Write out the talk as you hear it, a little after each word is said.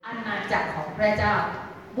ณาจักรของพระเจ้า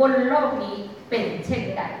บนโลกนี้เป็นเช่น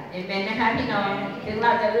ใดเห็นไหมนะคะพี่น้องถึงเร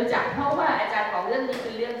าจะรู้จักเพราะว่าอาจารย์บอกเรื่องนี้เ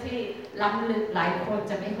ป็นเรื่องที่ล้ำลึกหลายคน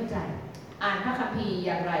จะไม่เข้าใจอ่านพระคัมภีร์อ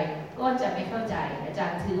ย่างไรก็จะไม่เข้าใจอาจา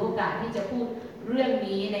รย์ถือโอกาสที่จะพูดเรื่อง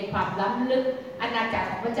นี้ในความล้ำลึกอาณาจักร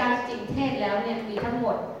ของพระเจ้าจริงเทศแล้วเนี่ยมีทั้งหม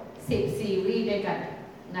ด10ซีรีส์ด้วยกัน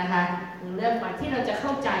นะคะเรื่องมาที่เราจะเข้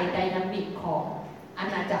าใจไดนามิกของอา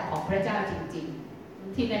ณาจักรของพระเจ้าจริง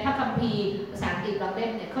ๆที่ในพระคัมภีร์ภาษาอังกฤษบางเล่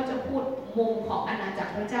มเนี่ยเขาจะพูดมุมของอาณาจัก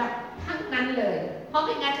รพระเจ้าทั้งนั้นเลยเพราะไ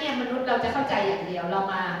ม่งั้นเนี่ยมนุษย์เราจะเข้าใจอย่างเดียวเรา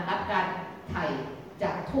มารับการไถ่จ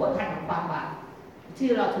ากโทษทันของความบาปชื่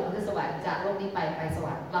อเราถูกขึ้นสวรรค์จากโลกนี้ไปสว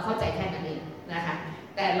รรค์เราเข้าใจแค่นั้นเองนะคะ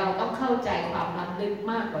แต่เราต้องเข้าใจความล้ำลึก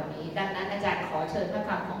มากกว่านี้ดังนั้นอาจารย์ขอเชิญพระค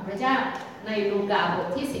ำของพระเจ้าในลูกาบท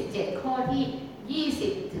ที่17ข้อที่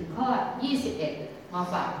20ถึงข้อ21มา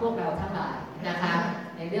ฝากพวกเราทั้งหลายนะคะ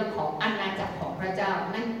ในเรื่องของอาณาจักรของพระเจ้า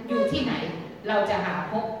นั้นอยู่ที่ไหนเราจะหา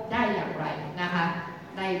พบได้อย่างไรนะคะ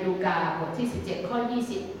ในลูกาบทที่17ข้อ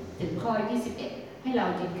20ถึงข้อ21ให้เรา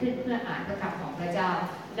ยืนขึ้นเพื่ออ่านพระคำของพระเจ้า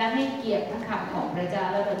และให้เกียรติพระคำของพระเจ้า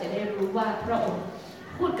แล้วเราจะได้รู้ว่าพระองค์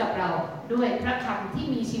พูดกับเราด้วยพระคำที่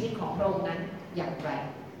มีชีวิตของพระองค์นั้นอย่างไร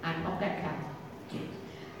อ่านพร้อมกันค่ะ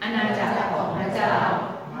อาณาจักรของพระเจ้า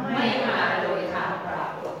ไม่มาโดยทางปรา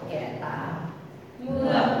กฏแก่ตาเมื่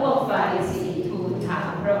อพวกฟาริสีทูลถา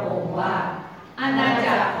มพระองค์ว่าอาณา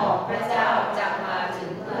จักรของพระเจ้าจะมาถึ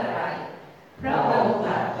งเมื่อไรพระองค์ต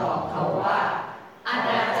รัสตอบเขาว่าอา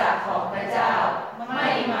ณาจักรของพระเจ้าไม่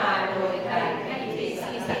มาโดยใครให้ที่สั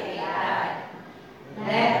งเกตได้แ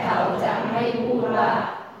ละเขาจะไม่พูดว่า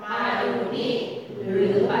มาดูนี่หรื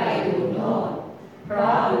อไปดูโน่นเพรา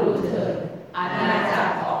ะดูเถิดอาณาจัก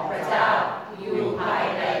รของพระเจ้าอยู่ภาย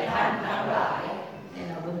ในท่านทั้งหลายให้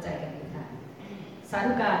เราร่วมใจกันดีค่ะสา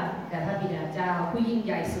ธุการแด่พระบิดาเจ้าผู้ยิ่งใ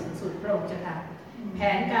หญ่สูงสุดพระองค์เจ้าค่ะแผ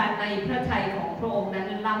นการในพระทัยของพระองค์นั้น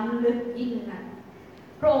ล้ำลึกยิ่งนัก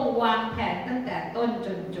พระองค์วางแผนตั้งแต่ต้นจ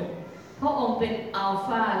นจบพระองค์เป็นอัลฟ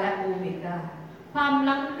าและโอเมก้าความ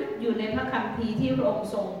ล้ำลึกอยู่ในพระคัมภีร์ที่พระองค์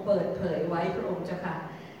ทรงเปิดเผยไว้พระองค์เจ้าค่ะ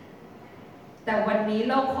แต่วันนี้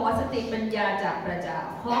เราขอสติปัญญาจากพระเจ้า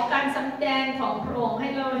ขอการสำแดงของพระองค์ให้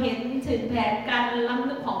เราเห็นถึงแผนการล้ำ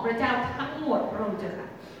ลึกของพระเจ้าทั้งหมดพระองค์เจ้าค่ะ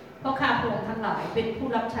เพราะข้าพระองค์ทั้งหลายเป็นผู้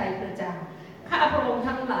รับใช้พระเจ้าข้าพระองค์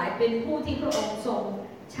ทั้งหลายเป็นผู้ที่พระองค์ทรง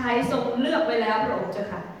ใช้ทรงเลือกไว้แล้วพระองค์เจ้า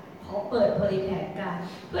ค่ะขอเปิดเผยแผนการ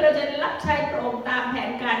เพื่อเราจะรับใช้พระองค์ตามแผ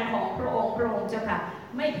นการของพระองค์เจ้าค่ะ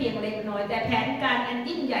ไม่เพียงเล็กน้อยแต่แผนการอัน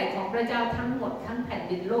ยิ่งใหญ่ของพระเจ้าทั้งหมดทั้งแผ่น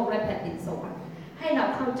ดินโลกและแผ่นดินสวรรค์ให้เรา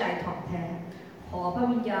เข้าใจถ่องแท้ขอพระ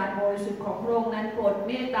วิญญาณบริสุทธิ์ของพระองค์นั้นโปรดเ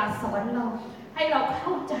มตตาสอนเราให้เราเข้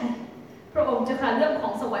าใจพระองค์เจ้าค่ะเรื่องขอ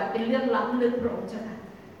งสวรรค์เป็นเรื่องล้ำลึกพระองค์เจ้าค่ะ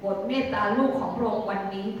โปรดเมตตาลูกของพระองค์วัน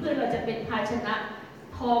นี้เพื่อเราจะเป็นภาชนะ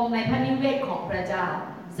ทองในพระนิเวศของพระเจ้า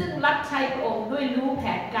ซึ่งรับใช้พระองค์ด้วยรู้แผ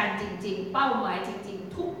นการจริงๆเป้าหมายจริง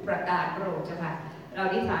ๆทุกประการพระองค์เจ้าค่ะเราอ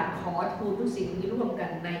ธิษฐานขอทูลทุกสิ่งนี้ร่วมกัน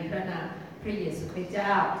ในพระนามพระเยซูคริสต์เจ้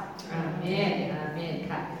าอาเมนอาเมน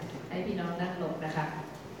ค่ะให้พี่น้องนั่งลงนะคะ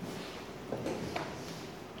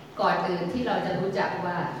ก่อนอื่นที่เราจะรู้จัก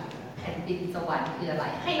ว่าแผ่นดินสวรรค์คืออะไร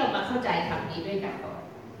ให้เรามาเข้าใจคำนี้ด้วยกันก่อน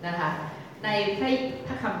นะคะในพ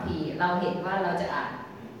ระคัมภีร์เราเห็นว่าเราจะอ่าน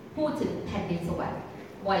พูดถึงแผ่นดินสวรรค์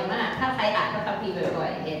บ่อยมากถ้าใครอ่านพระคัมภีร์บ่อ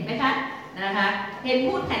ยๆเห็นไหมคะนะคะเห็น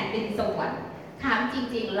พูดแผ่นดินสวรรค์ถามจ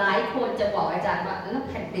ริงๆหลายคนจะบอกอาจารย์ว่าแล้ว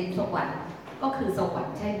แผ่นดินสวรรค์ก็คือสวรร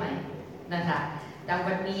ค์ใช่ไหมนะคะแต่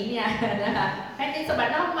วันนี้เนี่ยนะคะแผ่นดินสวรร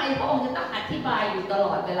ค์ทำไมพระองค์จะต้องอธิบายอยู่ตล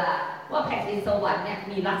อดเวลาว่าแผ่นดินสวรรค์เนี่ย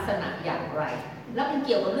มีลักษณะอย่างไรแล้วมันเ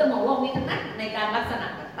กี่ยวกับเรื่องของโลกนี้ทั้งนั้นในการลักษณะ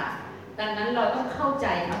ต่างๆดังนั้นเราต้องเข้าใจ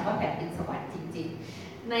คำว่าแผ่นดินสวรรค์จริง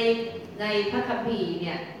ๆในพระคัมภีร์เ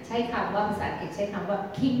นี่ยใช้คำว่าภาษาอังกฤษใช้คำว่า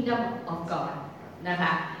Kingdom of God นะค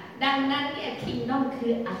ะดังนั้นเนี่ย Kingdom คื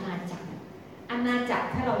ออาณาจักร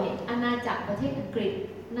ถ้าเราเห็นอาณาจักรประเทศอังกฤษ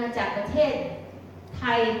อาณาจักรประเทศไท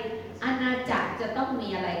ยอาณาจักรจะต้องมี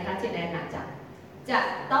อะไรคะที่ในอาณาจักรจะ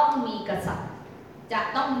ต้องมีกษัตริย์จะ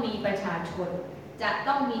ต้องมีประชาชนจะ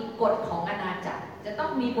ต้องมีกฎของอาณาจักรจะต้อ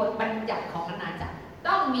งมีบทบัญญัติของอาณาจักร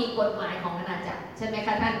ต้องมีกฎหมายของอาณาจักรใช่ไหมค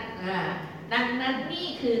ะท่านดังนั้นนี่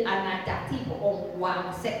คืออาณาจักรที่พระองค์วาง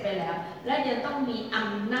เสร็จไปแล้วและยังต้องมีอ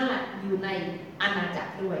ำนาจอยู่ในอาณาจัก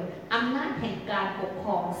รด้วยอำนาจแห่งการปกคร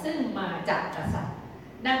องซึ่งมาจากกษัตริย์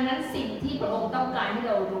ดังนั้นสิ่งที่พระองค์ต้องการให้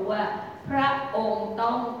เรารู้ว่าพระองค์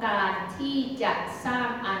ต้องการที่จะสร้าง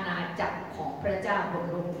อาณาจักรของพระเจ้าบน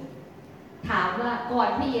โลกนี้ถามว่าก่อน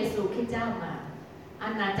พระเยซูคริสต์เจ้ามาอา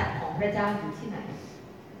ณาจักรของพระเจ้าอยู่ที่ไหน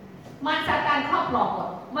มารซาตานครอบครองหมด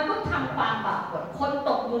มนุษย์ทำความบาปหมดคนต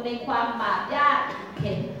กอยู่ในความบาปยากเ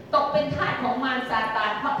ข็ญตกเป็นทาสของมารซาตา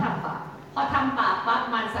นเพราะทำบาปพอทำบาปปั๊บ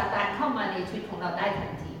มารซาตานเข้ามาในชีวิตของเราได้ทั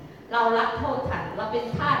นทีเรารับโทษทันเราเป็น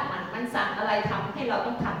ทาสมัน มันสั่งอะไรทำให้เรา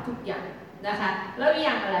ต้องทำทุกอย่างนะคะแล้วอ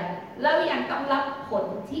ย่างอะไรแล้วยังต้องรับผล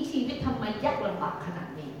ที่ชีวิตทำไมยากลำบากขนาด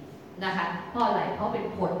นี้นะคะเพราะอะไรเพราะเป็น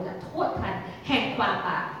ผลและโทษทันแห่งความบ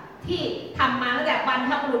าปที่ทำมาตั้งแต่บรร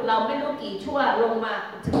พบุรุษเราไม่รู้กี่ชั่วลงมา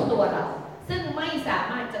ถึงตัวเราซึ่งไม่สา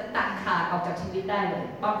มารถจะตัดขาดออกจากชีวิตได้เลย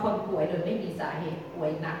บางคนป่วยโดยไม่มีสาเหตุป่ว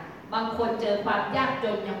ยหนักบางคนเจอความยากจ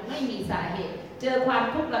นยังไม่มีสาเหตุเจอความ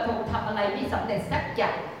ทุกข์ระทมทำอะไรไม่สำเร็จสักอย่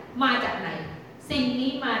างมาจากไหนสิ่ง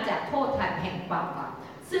นี้มาจากโทษทันแห่งความบาป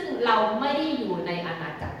ซึ่งเราไม่ได้อยู่ในอาณา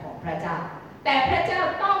จักรของพระเจ้าแต่พระเจ้า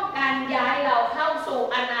ต้องการย้ายเราเข้าสู่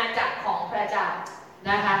อาณาจักรของพระเจ้า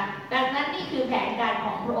นะคะดังนั้นนี่คือแผนการข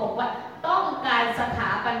องพระองค์ว่าต้องการสถ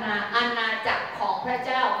าปนาอาณาจักรของพระเ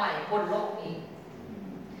จ้าใหม่บนโลกนี้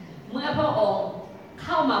เมื่อพระองค์เ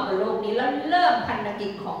ข้ามาบนโลกนี้แล้วเริ่มพันธกิ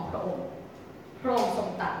จของพระองค์ทรง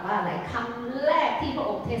ตรัสว่าอะไรคำแรกที่พระ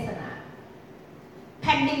องค์เทศนาแ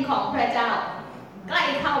ผ่นดินของพระเจ้าใกล้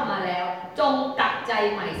เข้ามาแล้วจงกลับใจ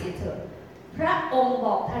ใหม่เสียเถิดพระองค์บ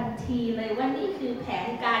อกทันทีเลยว่านี่คือแผน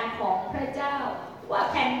การของพระเจ้าว่า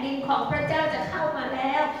แผ่นดินของพระเจ้าจะเข้ามาแ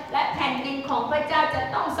ล้วและแผ่นดินของพระเจ้าจะ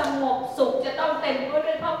ต้องสงบสุขจะต้องเต็มด้ว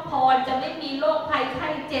ยพระพรจะไม่มีโรคภัยไข้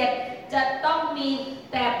เจ็บจะต้องมี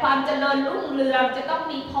แต่ความเจริญรุ่งเรืองจะต้อง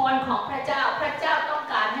มีพรของพระเจ้าพระเจ้าต้อง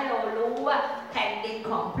การให้เรารู้ว่าแผ่นดิน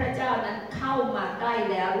ของพระเจ้านั้นเข้ามาใกล้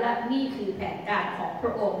แล้วและนี่คือแผนการของพร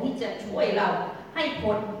ะองค์ที่จะช่วยเราให้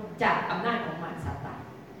พ้นจากอำนาจของมารซาตาน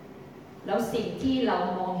แล้วสิ่งที่เรา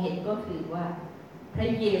มองเห็นก็คือว่าพระ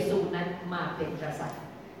เยซูนั้นมาเป็นกษัตริย์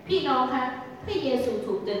พี่น้องคะพระเยซู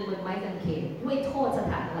ถูกตึงบนไม้กางเขนด้วยโทษส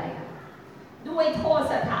ถานอะไรคะด้วยโทษ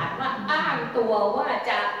สถานว่าอ้างตัวว่า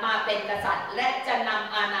จะมาเป็นกษัตริย์และจะน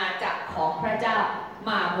ำอาณาจักรของพระเจ้า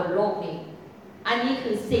มาบนโลกนี้อันนี้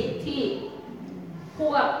คือสิ่งที่พ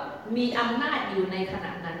วกมีอำนาจอยู่ในขณ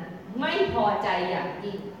ะนั้นไม่พอใจอย่าง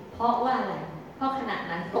ยิ่งเพราะว่าอะไรเพราะขณะ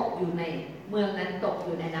นั้นตกอยู่ในเมืองนั้นตกอ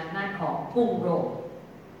ยู่ในอำนาจของกรุงโรม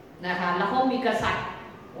นะคะแล้วเขามีกษัตริย์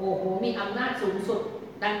โอ้โหมีอำนาจสูงสุด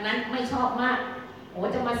ดังนั้นไม่ชอบมากโอ้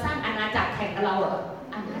จะมาสร้างอาณาจักรแข่งกับเราเหรอ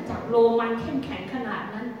อาณาจักรโรมันเข้มแข็งขนาด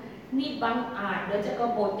นั้นนี่บังอาจเดี๋ยวจะก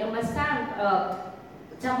บฏจะมาสร้าง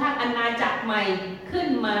เจ้าภาพอาณาจักรใหม่ขึ้น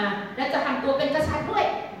มาและจะทำตัวเป็นกษัตริย์ด้วย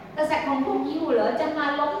กษัตริย์ของพวกยิวเหรอจะมา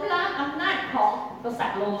ล้มล้างอำนาจของกษัต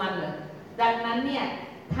ริย์โรมันเหรอดังนั้นเนี่ย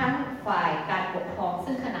ทั้งฝ่ายการปกครอง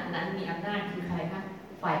ซึ่งขณะนั้นมีอำนาจคือใครคะ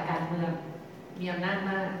ฝ่ายการเมืองมีอำนาจ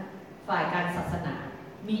มากฝ่ายการศาสนา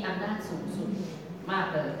มีอำนาจสูงสุดมาก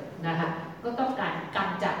เลยนะคะก็ต้องการก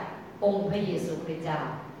ำจัดองค์พระเยซูคริสต์เจ้า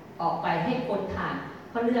ออกไปให้พ้นทาง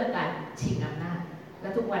เพราะเรื่องการชิงอำนาจและ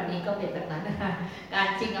ทุกวันนี้ก็เป็นแบบนั้นนะคะการ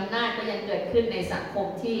ชิงอำนาจก็ยังเกิดขึ้นในสังคม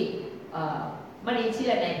ที่ไม่ได้เชื่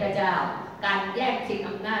อในพระเจ้าการแย่งชิง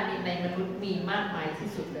อำนาจในมนุษย์มีมากมายที่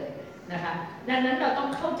สุดเลยนะคะดังนั้นเราต้อง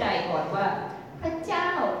เข้าใจก่อนว่าพระเจ้า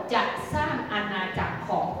จะสร้างอาณาจักรข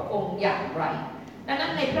องพระองค์อย่างไรดังนั้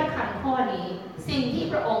นในพระคัมภีร์ข้อนี้สิ่งที่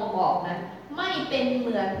พระองค์บอกนั้นไม่เป็นเห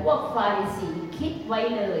มือนพวกฟาริสีคิดไว้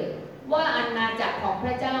เลยว่าอาณาจักรของพ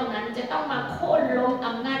ระเจ้านั้นจะต้องมาโค่นล้มอ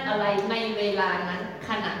ำนาจอะไรในเวลานั้นข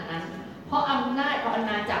ณะนั้นเพราะอำนาจของอา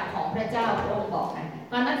ณาจักรของพระเจ้าพระองค์บอกนะ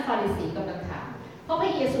ตอนนั้นฟาริสีกำลังถามเพราะพร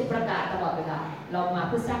ะเยซูประกาศตลอดเวลาเรามาเ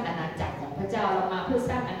พื่อสร้างอาณาจักรของพระเจ้าเรามาเพื่อ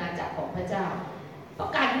สร้างอาณาจักรของพระเจ้าประ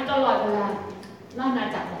กาศอยู่ตลอดเวลาอาณา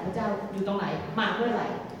จักรของพระเจ้าอยู่ตรงไหนมาเมื่อไหร่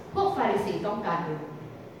พวกฟาริสีต้องการดู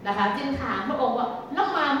นะคะจึงถามพระองค์ว่าแล้ว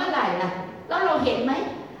มาเมื่อไหร่ล่ะแล้วเราเห็นไหม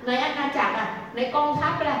ในอาณาจักรในกองทั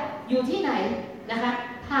พอยู่ที่ไหนนะคะ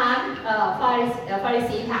ถามฟาริ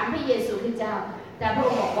สีถามพระเยซูคริสต์เจ้าแต่พระอ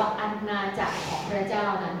งค์บอกว่าอาณาจักรของพระเจ้า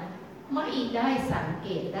นั้นไม่ได้สังเก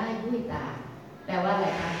ตได้ด้วยตาแปลว่าอะไร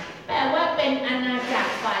คะแปลว่าเป็นอาณาจัก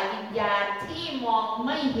รฝ่ายวิญญาณที่มองไ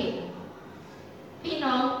ม่เห็นพี่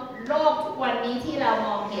น้องโลกทุกวันนี้ที่เราม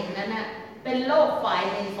องเห็นนั้นนะเป็นโลกฝ่าย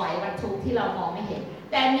หนึ่งฝ่ายวัตถุที่เรามองไม่เห็น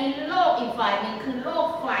แต่มีโลกอีกฝ่ายหนึ่งคือโลก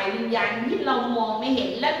ฝ่ายวิญญาณที่เรามองไม่เห็น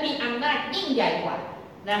และมีอำนาจยิ่งใหญ่กว่า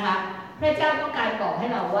นะคะพระเจ้าต้องการบอกให้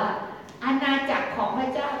เราว่าอาณาจักรของพระ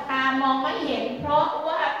เจ้าตามองไม่เห็นเพราะ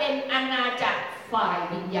ว่าเป็นอาณาจักรฝ่าย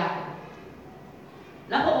วิญญาณ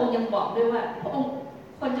แล้วพระองค์ยังบอกด้วยว่าพระองค์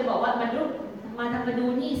คนจะบอกว่ามันรู้มาทำมาดู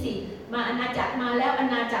นี่สิมาอาณาจักรมาแล้วอา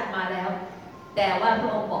ณาจักรมาแล้วแต่ว่าพร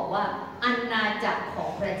ะองค์บอกว่าอาณาจักรของ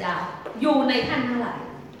พระเจ้าอยู่ในท่านทั้งหลาย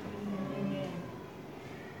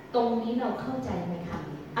ตรงนี้เราเข้าใจไหมคะ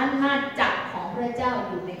อาณาจักรของพระเจ้า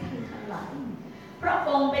อยู่ในท่านทั้งหลายพระอ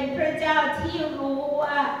งค์เป็นพระเจ้าที่รู้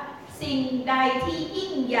ว่าสิ่งใดที่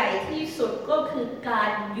ยิ่งใหญ่ที่สุดก็คือกา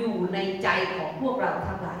รอยู่ในใจของพวกเรา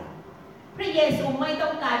ทั้งหลายพระเยซูไม่ต้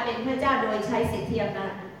องการเป็นพระเจ้าโดยใช้สิทธิอำนา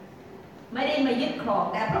จไม่ได้มายึดครอง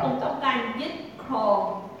แต่พระองค์ต้องการยึดครอง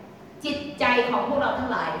จิตใจของพวกเราทั้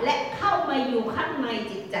งหลายและเข้ามาอยู่ข้างใน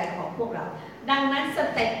จิตใจของพ วกเราดังนั้นส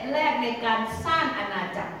เต็ปแรกในการสร้างอาณา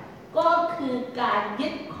จักรก็คือการยึ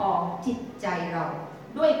ดของจิตใจเรา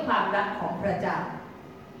ด้วยความรักของพระเจ้า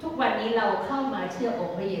ทุกวันนี้เราเข้ามาเชื่ออง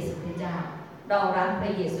ค์พระเยซูคริสต์เจ้าเรารักพร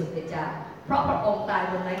ะเยซูคริสต์เจ้าเพราะพระองค์ตาย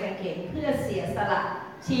บนไม้กางเขนเพื่อเสียสละ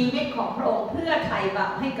ชีวิตของพระองค์เพื่อไถ่บา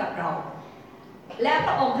ปให้กับเราและพ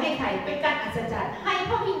ระองค์ให้ไถ่เป็นการอัศจรรย์ให้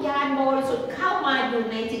พระวิญญาณบริสุทธิ์เข้ามาอยู่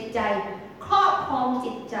ในจิตใจครอบครอง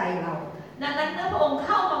จิตใจเราดังนั้นเมื่อพระองค์เ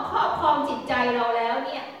ข้ามาครอบครองจิตใจเราแล้วเ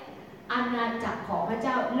นี่ยอาณาจักรของพระเ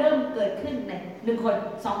จ้าเริ่มเกิดขึ้นใน1 คน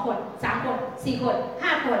2 คน3 คน4 คน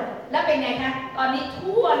5 คนแล้วเป็นไงคะตอนนี้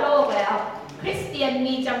ทั่วโลกแล้วคริสเตียน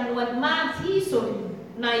มีจำนวนมากที่สุด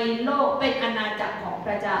ในโลกเป็นอาณาจักรของพ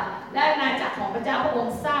ระเจ้าและอาณาจักรของพระเจ้าพระอง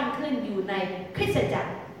ค์สร้างขึ้นอยู่ในคริสตจัก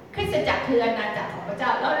รคริสตจักรคืออาณาจักรของพระเจ้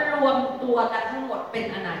าแล้วรวมตัวกันทั้งหมดเป็น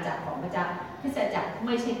อาณาจักรของพระเจ้าคริสตจักรไ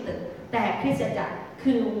ม่ใช่ตึกแต่คริสตจักร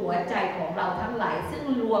คือหัวใจของเราทั้งหลายซึ่ง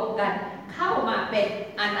รวมกันเข้ามาเป็น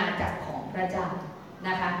อาณาจักรของพระเจ้าน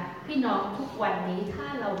ะคะพี่น้องทุกวันนี้ถ้า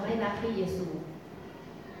เราไม่รักพระเยซู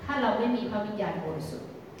ถ้าเราไม่มีพระวิญญาณบริสุทธิ์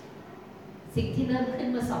สิ่งที่เริ่มขึ้น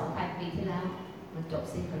เมื่อ 2,000 ปีที่แล้วมันจบ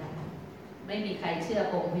สิ้นไปแล้วไม่มีใครเชื่อ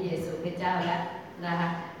องค์พระเยซูคริสต์เจ้าแล้วนะคะ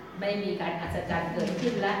ไม่มีการอัศจรรย์เกิด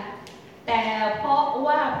ขึ้นแล้วแต่เพราะ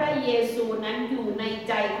ว่าพระเยซูนั้นอยู่ในใ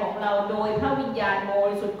จของเราโดยพระวิญญาณบ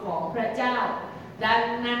ริสุทธิ์ของพระเจ้าดัง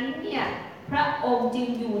นั้นเนี่ยพระองค์จึง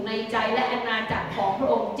อยู่ในใจและอาณาจักรของพระ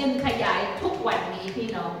องค์จึงขยายทุกวันนี้พี่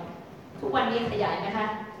น้องทุกวันนี้ขยายไหมคะ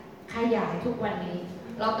ขยายทุกวันนี้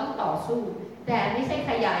เราต้องต่อสู้แต่ไม่ใช่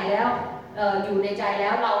ขยายแล้วอยู่ในใจแล้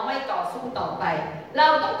วเราไม่ต่อสู้ต่อไปเรา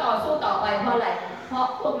ต้องต่อสู้ต่อไปเพราะอะไรเพราะ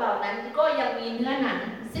พวกเรานั้นก็ยังมีเนื้อหนัง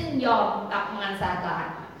ซึ่งยอมกับมารซาตาน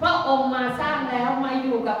พระองค์มาสร้างแล้วมาอ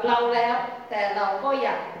ยู่กับเราแล้วแต่เราก็อย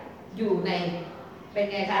ากอยู่ในเป็น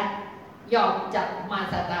ไงคะยอมจับมาร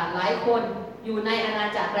ซาตานหลายคนอยู่ในอาณา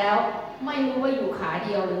จักรแล้วไม่รู้ว่าอยู่ขาเ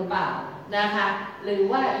ดียวหรือเปล่านะคะหรือ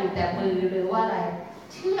ว่าอยู่แต่มือหรือว่าอะไร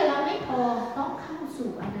เชื่อแล้วไม่พอต้องเข้าสู่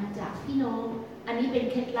อาณาจักรพี่น้องอันนี้เป็น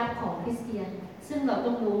เคล็ดลับของคริสเตียนซึ่งเรา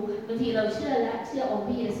ต้องรู้บางทีเราเชื่อแล้วเชื่อองค์พ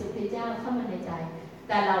ระเยซูคริสต์เจ้าเข้ามาในใจแ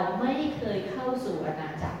ต่เราไม่เคยเข้าสู่อาณา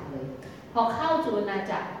จักรเลยพอเข้าสู่อาณา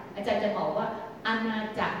จักรอาจารย์จะบอกว่าอาณา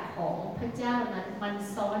จักรของพระเจ้านั้นมัน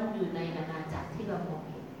ซ้อนอยู่ในอาณาจักรที่เรามอง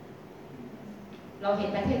เห็นเราเห็น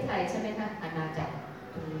ประเทศไทยใช่ไหมคะอาณาจักร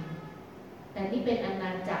ตรงนี้แต่นี่เป็นอาณ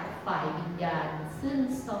าจักรฝ่ายวิญญาณซึ่ง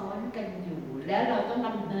ซ้อนกันอยู่แล้วเราต้องด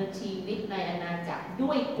ำเนินชีวิตในอาณาจักรด้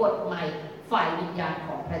วยกฎใหม่ฝ่ายวิญญาณข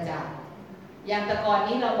องพระเจ้าอย่างแต่ก่อน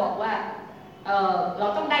นี้เราบอกว่าเรา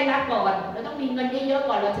ต้องได้รับก่อนเราต้องมีเงินเยอะๆ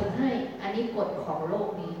ก่อนเราถึงให้อันนี้กฎของโลก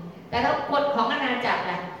นี้แต่ถ้ากฎของอาณาจักร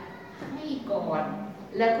ให้ก่อน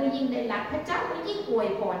แล้วก็ยิ่งได้รับพระเจ้าก็ยิ่งอวย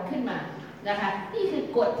พรขึ้นมานะคะนี่คือ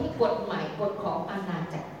กฎที่กฎใหม่กฎของอาณา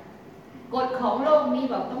จักรกฎของโลกนี้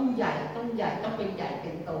บอกต้องใหญ่ต้องเป็นใหญ่เป็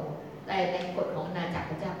นโตแต่ในกฎของอาณาจักร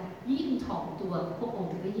พระเจ้ายิ่งถ่อมตัวพระองค์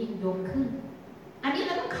ก็ยิ่งยกขึ้นอันนี้เ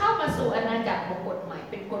ราต้องเข้ามาสู่อาณาจักรของกฎใหม่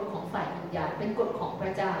เป็นกฎของฝ่ายวิญญาณเป็นกฎของพร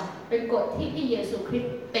ะเจ้าเป็นกฎที่พระเยซูคริส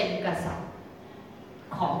ต์เป็นกษัตริย์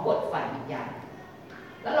ของกฎฝ่ายวิญญาณ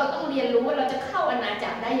แล้วเราต้องเรียนรู้ว่าเราจะเข้าอาณาจั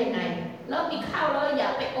กรได้ยังไงแล้วมีเข้าแล้วอย่า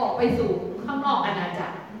ไปออกไปสู่ข้างนอกอาณาจั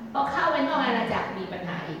กรพอเข้าไปนอกอาณาจักรมีปัญห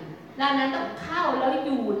าอีกดังนั้นต้องเข้าแล้วอ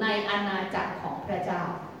ยู่ในอาณาจักรของพระเจ้า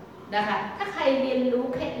นะคะถ้าใครเรียนรู้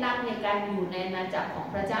เคล็ดลับในการอยู่ในอาณาจักรของ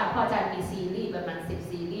พระเจ้าพ่ออาจารย์มีซีรีส์ประมาณ10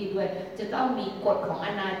 ซีรีส์ด้วยจะต้องมีกฎของอ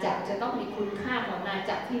าณาจักรจะต้องมีคุณค่าของอาณา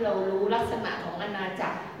จักรที่เรารู้ลักษณะของอาณาจั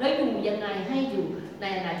กรแล้วอยู่ยังไงให้อยู่ใน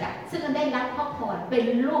อาณาจักรซึ่งได้รับพระพรเป็น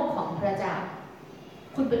ลูกของพระเจ้า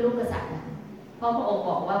คุณเป็นลูกกษัตริย์นะเพราะพระองค์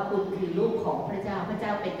บอกว่าคุณคือลูกของพระเจ้าพระเจ้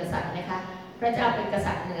าเป็นกษัตริย์นะคะพระเจ้าเป็นก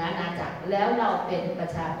ษัตริย์เหนืออาณาจักรแล้วเราเป็นประ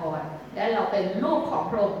ชากรและเราเป็นลูกของ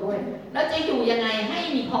พระองค์ด้วยเราจะอยู่ยังไงให้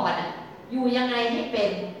มีพรอยู่ยังไงให้เป็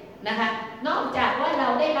นนะคะนอกจากว่าเรา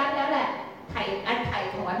ได้รับแล้วแหละไถ่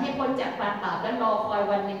ถอนให้พ้นจากความบาปและรอคอย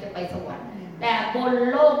วันนึงจะไปสวรรค์แต่บน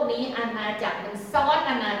โลกนี้อาณาจักรมันซ้อน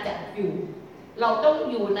อาณาจักรอยู่เราต้อง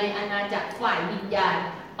อยู่ในอาณาจักรฝ่ายวิญญาณ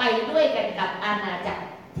ไปด้วยกันกับอาณาจักร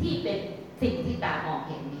ที่เป็นสิ่งที่ตามองเ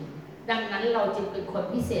ห็นนี้ดังนั้นเราจึงเป็นคน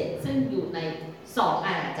พิเศษซึ่งอยู่ใน2อ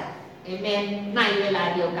าณาจักรเอเมนในเวลา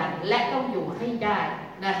เดียวกันและต้องอยู่ให้ได้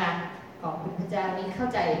นะคะขอบคุณพระเจ้านี้เข้า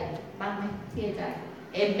ใจบ้างไหมที่อาจารย์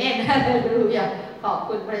เอเมนฮาเลลูยาขอบ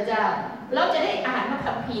คุณพระเจ้าเราจะได้อ่านพระ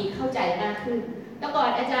คัมภีร์เข้าใจมากขึ้นแต่ก่อน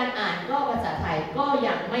อาจารย์อ่านก็ภาษาไทยก็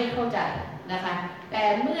ยังไม่เข้าใจนะคะแต่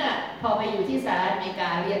เมื่อพอไปอยู่ที่สหรัฐอเมริกา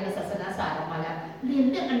เรียนศาสนศาสตร์ออกมาแล้วเรียน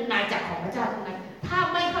เรื่องอาณาจักรของพระเจ้าทั้งนั้นถ้า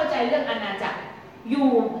ไม่เข้าใจเรื่องอาณาจักรอ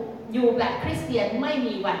ยู่แบบคริสเตียนไม่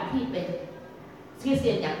มีวันที่เป็นคริสเตี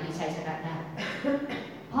ยนอย่างมีชัยชนะได้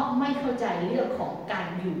เพราะไม่เข้าใจเรื่องของการ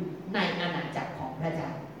อยู่ในอาณาจักรของพระเจ้า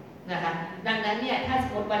นะคะดังนั้นเนี่ยถ้าส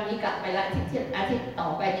มมติวันนี้กลับไปละอาทิตย์ต่อ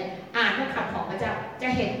ไปเนี่ยอ่านพระคำของพระเจ้าจะ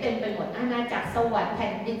เห็นเต็มไปหมดอาณาจักรสวรรค์แผ่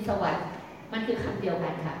นดินสวรรค์มันคือคำเดียวกั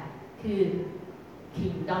นค่ะคือ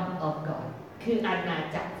Kingdom of God คืออาณา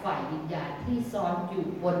จักรฝ่ายวิญญาณที่ซ้อนอยู่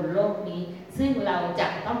บนโลกนี้ซึ่งเราจะ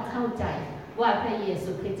ต้องเข้าใจว่าพระเย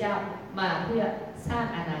ซูคริสต์เจ้ามาเพื่อสร้าง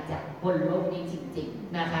อาณาจักรบนโลกนี้จริง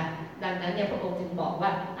ๆนะคะดังนั้นเนี่ยพระองค์จึงบอกว่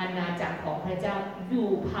าอาณาจักรของพระเจ้าอยู่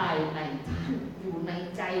ภายในท่านอยู่ใน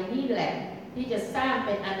ใจนี่แหละที่จะสร้างเ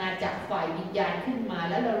ป็นอาณาจักรฝ่ายวิญญาณขึ้นมา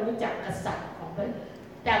แล้วเรารู้จักกษัตริย์ของพระ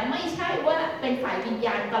แต่ไม่ใช่ว่าเป็นฝ่ายวิญญ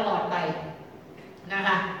าณตลอดไปนะค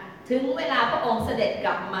ะถึงเวลาพระองค์เสด็จก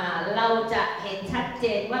ลับมาเราจะเห็นชัดเจ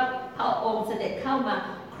นว่าพระองค์เสด็จเข้ามา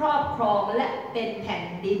ครอบครองและเป็นแผ่น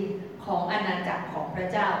ดินของอาณาจักรของพระ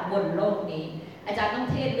เจ้าบนโลกนี้อาจารย์ต้อง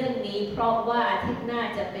เทศเรื่องนี้เพราะว่าอาทิตย์หน้า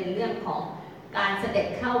จะเป็นเรื่องของการเสด็จ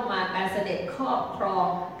เข้ามาการเสด็จครอบครอง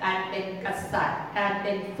การเป็นกษัตริย์การเ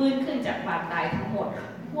ป็นฟื้นขึ้นจากความตายทั้งหมด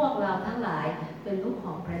พวกเราทั้งหลายเป็นลูกข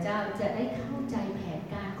องพระเจ้าจะได้เข้าใจแผน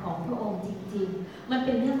การของพระองค์จริงๆมันเ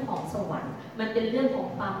ป็นเรื่องของสวรรค์มันเป็นเรื่องของ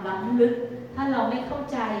ความล้ำลึกถ้าเราไม่เข้า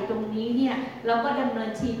ใจตรงนี้เนี่ยเราก็ดำเนิน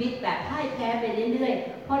ชีวิตแบบพ่ายแพ้ไปเรื่อย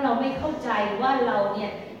ๆเพราะเราไม่เข้าใจว่าเราเนี่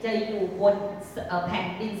ยจะอยู่บนแผ่น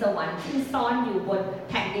ดินสวรรค์ที่ซ่อนอยู่บน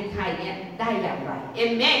แผ่นดินไทยเนี่ยได้อย่างไรเอ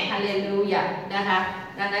เมนฮาเลลูยานะคะ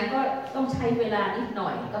ดังนั้นก็ต้องใช้เวลานิดหน่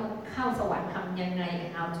อยต้องเข้าสวรรค์ทำยังไง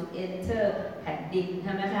how to enter แผ่นดินใ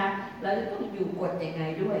ช่ไหมคะแล้วต้องอยู่กฎยังไง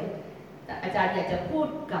ด้วยแต่อาจารย์อยากจะพูด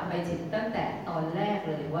กลับไปถึงตั้งแต่ตอนแรก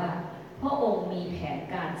เลยว่าพระองค์มีแผน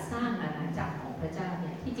การสร้างอาณาจักรของพระเจ้าเ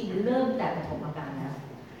นี่ยที่จริงเริ่มแต่ปฐมกาลแล้ว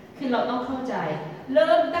คือเราต้องเข้าใจเ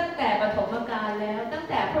ริ่มตั้งแต่ปฐมกาลแล้วตั้ง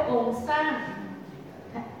แต่พระองค์สร้าง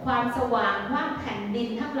ความสว่างว่างแผ่นดิน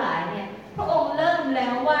ทั้งหลายเนี่ยพระองค์เริ่มแล้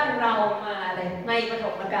วว่าเรามาเลยในปฐ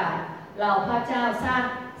มกาลเราพระเจ้าสร้าง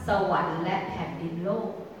สวรรค์และแผ่นดินโลก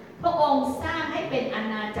พระองค์สร้างให้เป็นอา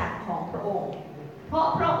ณาจักรของพระองค์เพราะ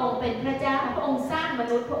พระองค์เป็นพระเจ้าพระองค์สร้างม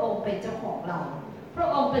นุษย์พระองค์เป็นเจ้าของเราพระ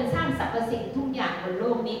องค์เป็นสร้างสรรพสิ่งทุกอย่างบนโล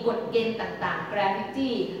กมีกฎเกณฑ์ต่างๆ gravity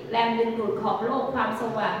แรงดึงดูดของโลกความส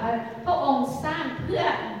ว่างพระองค์สร้างเพื่อ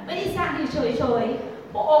ไม่ได้สร้างเฉย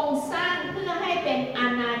ๆพระองค์สร้างเพื่อให้เป็นอา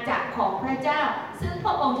ณาจักรของพระเจ้าซึ่งพ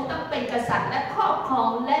ระองค์จะต้องเป็นกษัตริย์และครอบครอง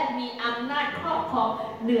และมีอำนาจครอบครอง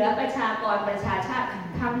เหนือประชากรประชาชาติ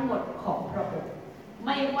ทั้งหมดของพระองค์ไ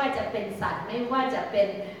ม่ว่าจะเป็นสัตว์ไม่ว่าจะเป็น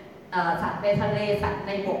สัตว์ในทะเลสัตว์ใ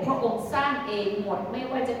นบกพระองค์สร้างเองหมดไม่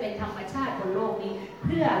ว่าจะเป็นธรรมชาติบนโลกนี้เ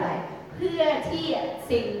พื่ออะไรเพื่อที่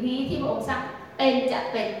สิ่งนี้ที่พระองค์สร้างจะ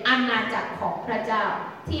เป็นอาณาจักรของพระเจ้า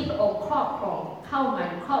ที่พระองค์ครอบครองเข้ามา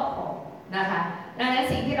ครอบครองนะคะดังนั้น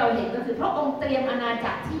สิ่งที่เราเห็นก็คือพระองค์เตรียมอาณา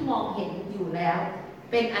จักรที่มองเห็นอยู่แล้ว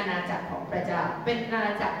เป็นอาณาจักรของพระเจ้าเป็นอาณ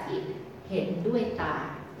าจักรที่เห็นด้วยตา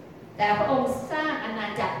แต่พระองค์สร้างอาณา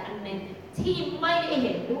จักรอันหนึ่งที่ไม่ได้เ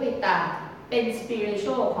ห็นด้วยตาเป็น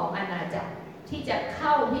spiritual ของอาณาจักรที่จะเข้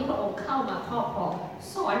าที่พระองค์เข้ามาครอบครอง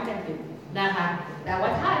ซ้อนกันอยู่นะคะแต่ว่า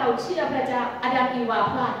ถ้าเราเชื่อพระเจ้าอาดัมอีวา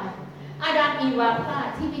พลาดนะอาดัมอีวาพลาด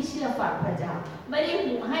ที่ไม่เชื่อฟังพระเจ้าไม่ได้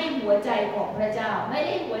ให้หัวใจของพระเจ้าไม่ไ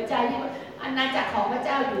ด้หัวใจที่อาณาจักรของพระเ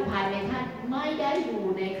จ้าอยู่ภายในท่านไม่ได้อยู่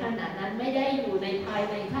ในขณะนั้นไม่ได้อยู่ในภาย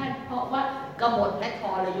ในท่านเพราะว่ากบฏและท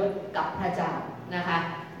รยศกับพระเจ้านะคะ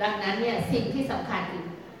ดังนั้นเนี่ยสิ่งที่สำคัญคือ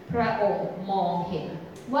พระองค์มองเห็น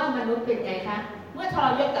ว่ามนุษย์เป็นไงคะเมื่อทร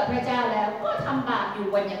ยศกับพระเจ้าแล้วก็ทำบาปอยู่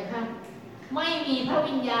วันยังค่ำไม่มีพระ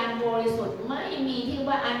วิญญาณบริสุทธิ์ไม่มีที่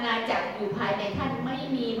ว่าอาณาจักรอยู่ภายในท่านไม่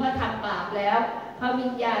มีเพราะทำบาปแล้วพระวิ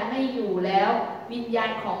ญญาณไม่อยู่แล้ววิญญาณ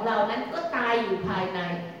ของเรานั้นก็ตายอยู่ภายใน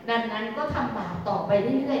ดังนั้นก็ทำบาปต่อไป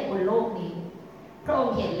เรื่อยๆบนโลกนี้พระอง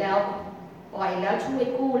ค์เห็นแล้วปล่อยแล้วช่วย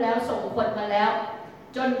กู้แล้วส่งคนมาแล้ว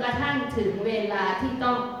จนกระทั่งถึงเวลาที่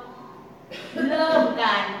ต้องเริ่มก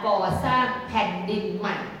ารก่อสร้างแผ่นดินให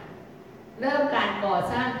ม่เริ่มการก่อ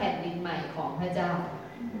สร้างแผ่นดินใหม่ของพระเจ้า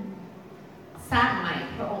สร้างใหม่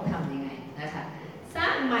พระองค์ทำยังไงนะคะสร้า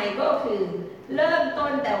งใหม่ก็คือเริ่มต้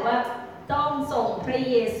นแต่ว่าต้องส่งพระ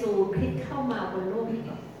เยซูคริสต์เข้ามาบนโลกนี้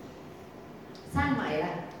ก่อนสร้างใหม่ล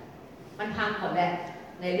ะมันพังหมดแล้ว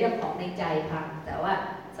ในเรื่องของในใจพังแต่ว่า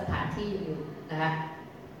สถานที่อยู่นะคะ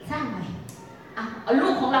สร้างใหม่เอาลู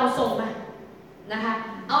กของเราส่งมานะคะ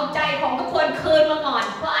เอาใจของทุกคนคืนมาก่อน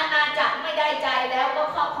เพราะอาณาจักรไม่ได้ใจแล้วก็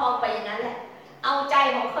ครอบครองไปอย่างนั้นแหละเอาใจ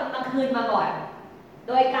ของคนมาคืนมาก่อนโ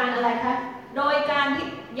ดยการอะไรคะโดยการที่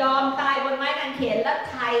ยอมตายบนไม้กางเขนและ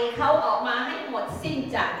ไถ่เขาออกมาให้หมดสิ้น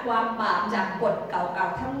จากความบาปจากกฎเก่า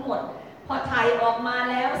ๆทั้งหมดพอไถ่ออกมา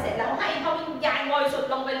แล้วเสร็จแล้วให้พระวิญญาณบริสุทธิ์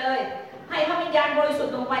ลงไปเลยให้พระวิญญาณบริสุท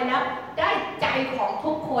ธิ์ลงไปแล้วได้ใจของ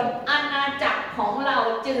ทุกคนอาณาจักรของเรา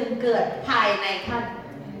จึงเกิดภายในท่าน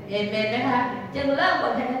เอเมนนะคะจึงเริ่มบ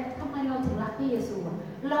ทแทนทำไมเราถึงรักพระเยซู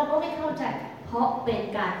เราก็ไม่เข้าใจเพ เพราะเป็น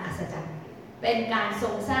การอัศจรรย์เป็นการทร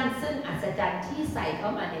งสร้างซึ่งอัศจรรย์ที่ใส่เข้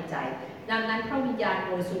ามาในใจดังนั้นพระวิญญาณบ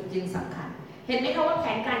ริสุทธิ์จึงสำคัญเห็นไหมคะว่าแผ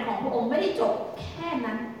นการของพระองค์ไม่ได้จบแค่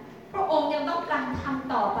นั้นพระองค์ยังต้องการท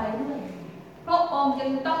ำต่อไปด้วยพระองค์ยั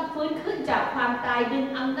งต้องฟื้นขึ้นจากความตายดึง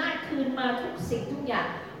อำนาจคืนมาทุกสิ่งทุกอย่าง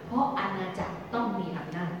เพราะอาณาจักรต้องมีอ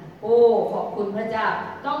ำนาจโอ้ขอบคุณพระเจ้า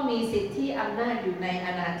ต้องมีสิทธิอำนาจอยู่ในอ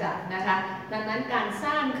าณาจักรนะคะดังนั้นการส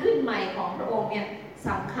ร้างขึ้นใหม่ของพระองค์เนี่ยส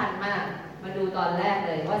ำคัญมากมาดูตอนแรกเ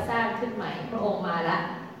ลยว่าสร้างขึ้นใหม่พระองค์มาแ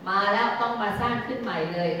ล้วต้องมาสร้างขึ้นใหม่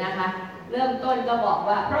เลยนะคะเริ่มต้นก็บอก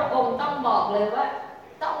ว่าพระองค์ต้องบอกเลยว่า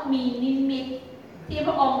ต้องมีนิมิตที่พ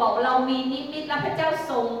ระองค์บอกเรามีนิมิตและพระเจ้า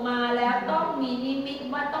ทรงมาแล้วต้องมีนิมิต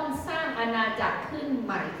ว่าต้องสร้างอาณาจักรขึ้นใ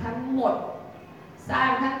หม่ทั้งหมดสร้าง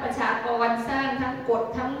ทั้งประชากรสร้างทั้งกฎ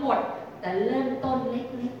ทั้งหมดแต่เริ่มต้นเ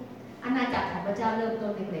ล็กๆอาณาจักรของพระเจ้าเริ่มต้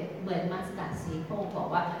นเล็กๆเหมือนมัสตาร์ดซีดพระองค์บอก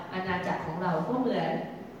ว่าอาณาจักรของเราก็เหมือน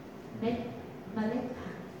เม็ดผั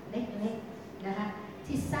กเล็กๆนะคะ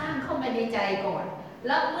ที่สร้างเข้ามาในใจก่อนแ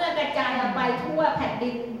ล้วเมื่อกระจายออกไปทั่วแผ่นดิ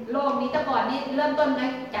นโลกนี้แต่ก่อนนี้เริ่มต้นไหม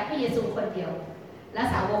จากพระเยซูคนเดียวและ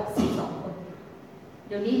สาวก12 คนเ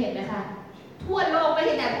ดี๋ยวนี้เห็นไหมคะทั่วโลกไม่ใ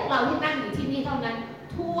ช่แต่พวกเราที่นั่งอยู่ที่นี่เท่านั้น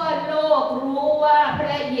ทั่วโลกรู้ว่าพร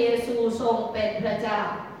ะเยซูทรงเป็นพระเจ้า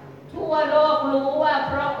ทั่วโลกรู้ว่า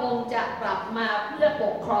พระองค์จะกลับมาเพื่อป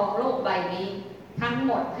กครองโลกใบนี้ทั้งห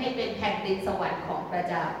มดให้เป็นแผ่นดินสวรรค์ของพระ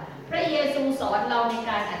เจ้าพระเยซูสอนเราใน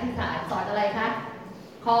การอธิษฐานสอนอะไรคะ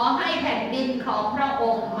ขอให้แผ่นดินของพระอ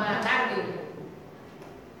งค์มาตั้งอยู่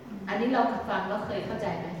อันนี้เราฟังแล้วเคยเข้าใจ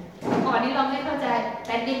ไหมก่อนนี้เราไม่เข้าใจแ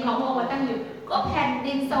ผ่นดินของพระองค์มาตั้งอยู่ก็แผ่น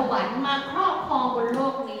ดินสวรรค์มาครอบครองบนโล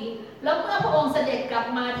กนี้แล้วเมื่อพระองค์เสด็จกลับ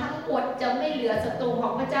มาทั้งหมดจะไม่เหลือศัตรูขอ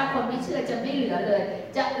งพระเจ้าคนไม่เชื่อจะไม่เหลือเลย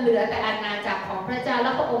จะเหลือแต่อาณาจักรของพระเจ้าแล้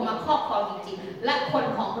วพระองค์มาครอบครองจริงๆและคน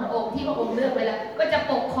ของพระองค์ที่พระองค์เลือกไว้แล้วก็จะ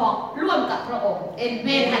ปกครองร่วมกับพระองค์เอเม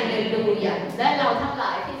นฮาเลลูยาและเราทั้งหล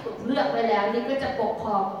ายที่ถูกเลือกไว้แล้วนี่ก็จะปกคร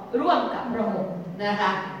องร่วมกับพระองค์นะค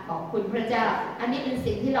ะขอบคุณพระเจ้าอันนี้เป็น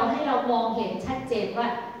สิ่งที่เราให้เรามองเห็นชัดเจนว่า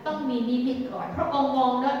ต้องมีนิมิตก่อนพระองค์มอ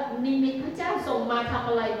งแล้วนิมิตพระเจ้าส่งมาทำ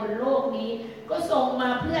อะไรบนโลกนี้ก็ส่งมา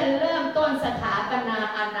เพื่อเริ่มต้นสถาปนา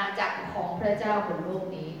อาณาจักรของพระเจ้าบนโลก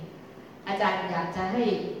นี้อาจารย์อยากจะให้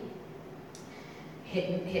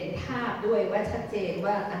เห็นภาพด้วยว่าชัดเจน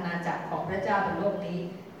ว่าอาณาจักรของพระเจ้าบนโลกนี้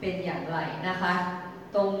เป็นอย่างไรนะคะ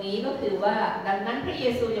ตรงนี้ก็คือว่าดังนั้นพระเย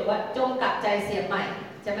ซูบอกว่าจงกลับใจเสียใหม่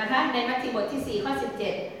ใช่ไหมคะในมัทธิวบทที่4 ข้อ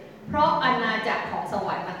 17เพราะอาณาจักรของสว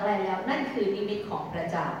รรค์มาใกล้แล้วนั่นคือนิมิตของพระ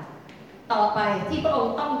เจ้าต่อไปที่พระอง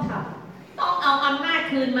ค์ต้องทำต้องเอาอำนาจ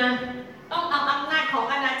คืนมาต้องเอาอำนาจของ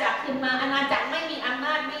อาณาจักรคืนมาอาณาจักรไม่มีอำน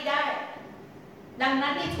าจไม่ได้ดังนั้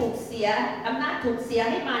นที่ถูกเสียอำนาจถูกเสีย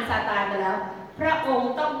ให้มารซาตานไปแล้วพระอง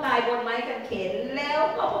ค์ต้องตายบนไม้กางเขนแล้ว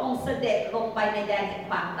ก็พระองค์เสด็จลงไปในแดนแห่ง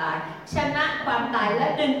ความตายชนะความตายและ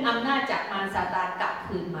ดึงอำนาจจากมารซาตานกลับ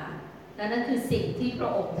คืนมานั่นคือสิ่งที่พร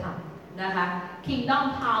ะองค์ทำนะคะ Kingdom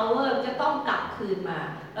Power จะต้องกลับคืนมา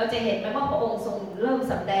เราจะเห็นไหมว่าพระองค์ทรงเริ่ม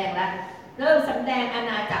สำแดงแล้วเริ่มสำแดงอา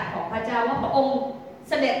ณาจักรของพระเจ้าว่าพระองค์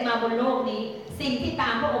เสด็จมาบนโลกนี้สิ่งที่ตา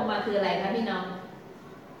มพระองค์มาคืออะไรคะพี่น้อง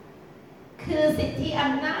คือสิทธิอ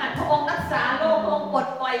ำนาจพระองค์รักษาโลกพระองค์ปลด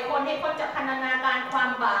ปล่อยคนให้พ้นจากพันธนาการความ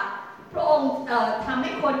บาปพระองค์ทำใ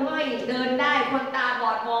ห้คนง่อยเดินได้คนตาบ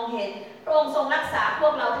อดมองเห็นพระองค์ทรงรักษาพว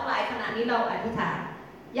กเราทั้งหลายขณะนี้เราอธิษฐาน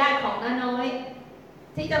ญาติของน้าน้อย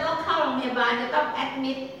ที่จะต้องเข้าโรงพยาบาลจะต้องแอด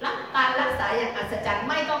มิดรับการรักษาอย่างอัศจรรย์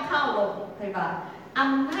ไม่ต้องเข้าโรงพยาบาลอ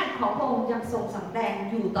ำนาจของพระองค์ยังทรงสำแดง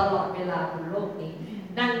อยู่ตลอดเวลาบนโลกนี้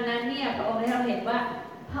ดังนั้นเนี่ยพระองค์ให้เราเห็นว่า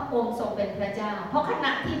พระองค์ทรงเป็นพระเจ้าเพราะขณ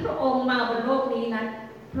ะที่พระองค์มาบนโลกนี้นั้น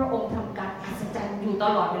พระองค์ทำการอัศจรรย์อยู่ต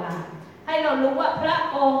ลอดเวลาให้เรารู้ว่าพระ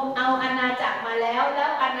องค์เอาอาณาจักรมาแล้ว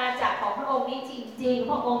อาณาจักรของพระองค์นี้จริงๆ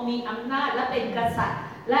พระองค์มีอำนาจและเป็นกษัตริย์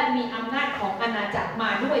และมีอำนาจของอาณาจักรมา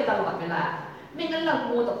ด้วยตลอดเวลาไม่งั้นเราก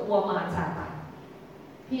ลัวมารซาตาน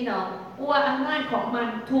พี่น้องกลัวอำนาจของมัน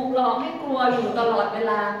ถูกหลอกให้กลัวอยู่ตลอดเว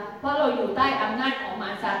ลาเพราะเราอยู่ใต้อำนาจของมา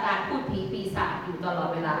รซาตานพูดผีปีศาจอยู่ตลอด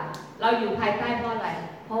เวลาเราอยู่ภายใต้เพราะอะไร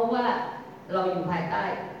เพราะว่าเราอยู่ภายใต้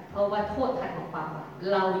เพราะว่าโทษทันของความบาป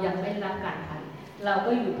เรายังไม่รับการไถ่เรา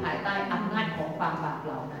ก็อยู่ภายใต้อำนาจของความบาปเ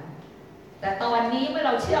หล่านั้นแต่ตอนนี้เมื่อเ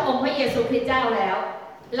ราเชื่อองค์พระเยซูคริสต์เจ้าแล้ว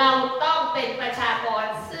เราต้องเป็นประชากร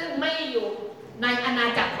ซึ่งไม่อยู่ในอาณา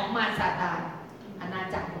จักรของมารซาตานอาณา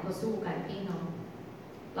จักรมันก็สู้กันพี่น้อง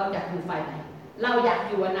เราอยากอยู่ฝ่ายไหนเราอยาก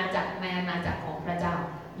อยู่ในอาณาจักรของพระเจ้า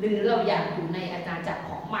หรือเราอยากอยู่ในอาณาจักร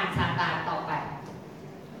ของมารซาตานต่อไป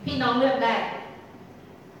พี่น้องเลือกได้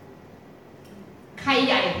ใครใ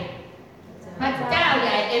หญ่พระเจ้าให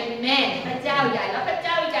ญ่เอเมนพระเจ้าใหญ่แล้วพระเ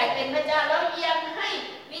จ้าใหญ่เป็นพระเจ้าแล้วยังให้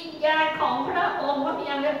วิญญาณของพระองค์พระวิญ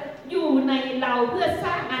ญาณอยู่ในเราเพื่อส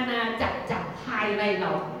ร้างอาณาจักรจากภายในเร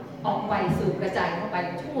า ออกไปสู่กระจายเข้าไป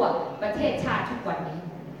ทั่วประเทศชาติทุกวันนี้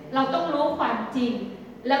เราต้องรู้ความจริง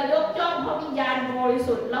แล้วยกย่องพระวิญญาณบริ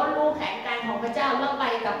สุทธิ์แล้วรู้แผนการของพระเจ้าแล้วไป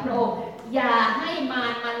กับพระองค์อย่าให้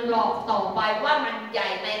มันหลอกต่อไปว่ามันใหญ่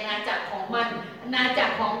ในอาณาจักรของมันอาณาจัก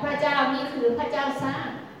รของพระเจ้านี่คือพระเจ้าสร้าง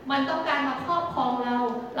มันต้องการมาครอบครองเ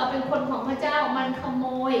ราเป็นคนของพระเจ้ามันขโม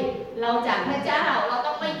ยเราจากพระเจ้าเรา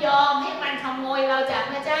ต้องไม่ยอมให้มันขโมยเราจาก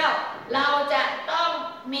พระเจ้าเราจะต้อง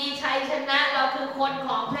มีชัยชนะเราคือคนข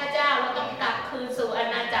องพระเจ้าเราต้องกลับคืนสู่อา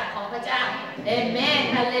ณาจักรของพระเจ้าเอเมน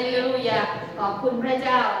ฮาเลลูยาขอบคุณพระเ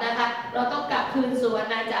จ้านะคะเราต้องกลับคืนสู่อา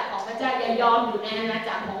ณาจักรของพระเจ้าอย่ายอมอยู่ในอาณา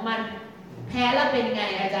จักรของมันแพ้แล้วเป็นไง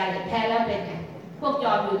อาจารย์แพ้แล้วเป็นไงพวกย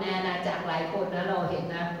อมอยู่ในอาณาจักรหลายคนนะเราเห็น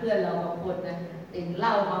นะเพื่อนเราบางคนนะติดเห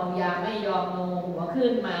ล้าเมายาไม่ยอมโมหัวขึ้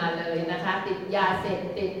นมาเลยนะคะติดยาเสพ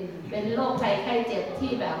ติดเป็นโรคภัยไข้เจ็บ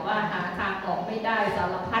ที่แบบว่าหาทางออกไม่ได้สา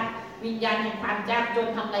รพัดวิญญาณแห่งความยากจน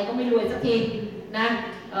ทำอะไรก็ไม่รวยสักทีนะ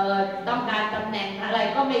ต้องการตำแหน่งอะไร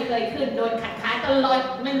ก็ไม่เคยขึ้นโดนขัดขานตลอด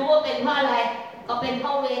ไม่รู้ว่าเป็นเพราะอะไรก็เป็นเพร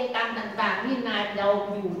าะเวรกรรมต่างๆที่นานเรา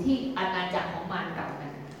อยู่ที่อาณาจักรของมารเก่านั้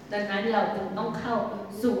นดังนั้นเราจึงต้องเข้า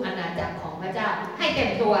สู่อาณาจักรของพระเจ้าให้เต็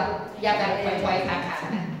มตัวอย่าแบบปล่อยๆขา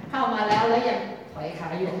เข้ามาแล้วยังถอยขา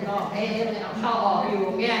อยู่ข้างนอกเอาเข้าออกอยู่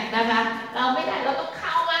เนี่ยนะคะเราไม่ได้เราต้องเ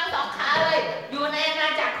ข้ามาสองขาเลยอยู่ในอาณา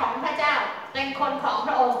จักรของพระเจ้าเป็นคนของพ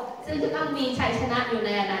ระองค์ซึ่งจะต้องมีชัยชนะอยู่ใน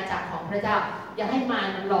อาณาจักรของพระเจ้าอย่าให้มาร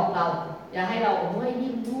หลอกเราอย่าให้เราโอ้ย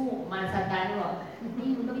นี่มู่มาสันดานหรอกนี่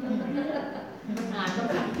มันต้องอ่านต้อง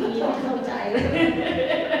ขับพีไม่เข้าใจเลย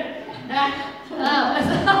นะ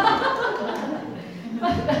ภ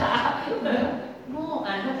าษาโง่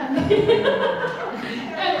อ่านต้องขับพี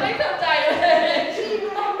ไม่เข้าใจเลย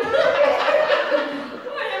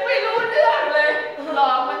ยังไม่รู้เรื่องเลยหล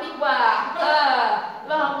อกมันดีกว่า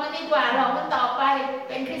หลอกมันดีกว่าหลอกมันต่อไปเ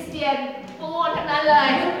ป็นคริสเตียนโง่ทั้งนั้นเลย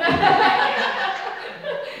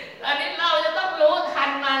อันนี้เราจะต้องรู้ทัน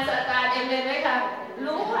มารซาตานเองเลยไหมคะ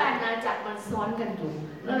รู้ว่าอาณาจักรมันซ้อนกันอยู่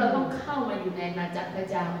แล้วเราต้องเข้ามาอยู่ในอาณาจักรพระ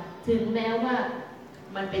เจ้าถึงแม้ว่า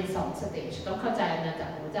มันเป็น2สเตจต้องเข้าใจอาณาจัก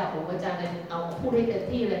รของพระเจ้าผมอาจารย์เลยเอาพูดให้เต็ม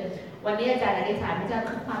ที่เลยวันนี้อาจารย์อธิษฐานพระเจ้า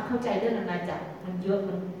ความเข้าใจเรื่องอาณาจักรมันเยอะ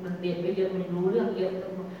มันเรียนไปเยอะมันรู้เรื่องเยอะ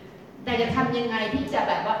แต่จะทำยังไงที่จะ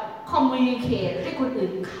แบบว่าคอมมูนิเคทให้คนอื่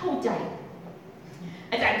นเข้าใจ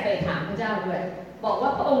อาจารย์เคยถามพระเจ้าด้วยบอกว่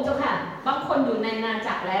าพระองค์เจ้าค่ะบางคนอยู่ในอาณา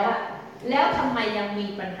จักรแล้วอะแล้วทำไมยังมี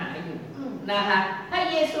ปัญหาอยู่นะคะพระ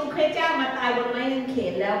เยซูคริสต์เจ้ามาตายบนไม้กางเข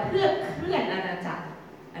นแล้วเพื่อเคลื่อนอาณาจักร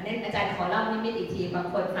อันนี้อาจารย์ขอเล่านิมิตอีกทีบาง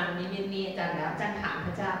คนฟังนิมิตนี้อาจารย์แล้วอาจารย์ถามพ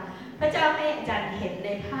ระเจ้าให้อาจารย์เห็นใน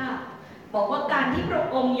ภาพบอกว่าการที่พระ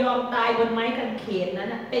องค์ยอมตายบนไม้กางเขนนั้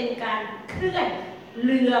นเป็นการเคลื่อนเ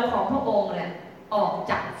รือของพระองค์แหละออก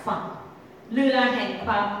จากฝั่งเรือแห่งค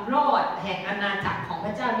วามรอดแห่งอาณาจักรของพ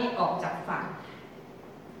ระเจ้านี่ออกจากฝั่ง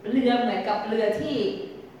เรือเหมือนกับเรือที่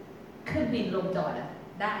เครื่องบินลงจอด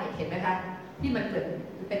ได้เห็นไหมคะที่มัน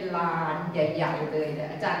เป็นลานใหญ่ๆเลยเนี่ย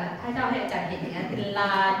อาจารย์พระเจ้าให้อาจารย์เห็นอย่างนั้นเป็นล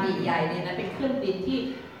านใหญ่ๆเลยนะเป็นเครื่องบินที่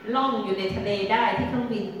ล่องอยู่ในทะเลได้ที่เครื่อง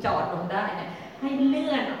บินจอดลงได้เนี่ยให้เ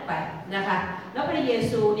ลื่อนออกไปนะคะแล้วพระเย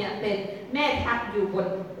ซูเนี่ยเป็นแม่ทัพอยู่บน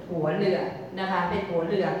หัวเรือนะคะเป็นหัว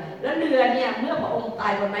เรือแล้วเรือเนี่ยเมื่อพระองค์ตา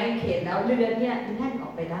ยบนไม้กางเขนแล้วเรือเนี่ยแล่นออ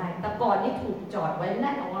กไปได้แต่ก่อนนี่ถูกจอดไว้แ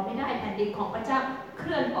ล่นออกมาไม่ได้แผ่นดินของพระเจ้าเค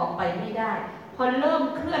ลื่อนออกไปไม่ได้พอเริ่ม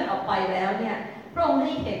เคลื่อนออกไปแล้วเนี่ยพระองค์ใ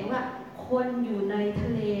ห้เห็นว่าคนอยู่ในทะ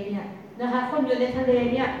เลเนี่ยนะคะคนอยู่ในทะเล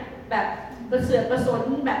เนี่ยแบบประเสริฐประสน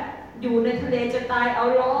แบบอยู่ในทะเลจะตายเอา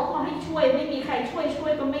ร้องมาให้ช่วยไม่มีใครช่ว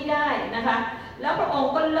ยก็ไม่ได้นะคะแล้วพระอง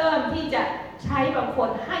ค์ก็เริ่มที่จะใช้บางคน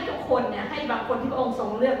ให้ทุกคนเนี่ยให้บางคนที่พระองค์ทรง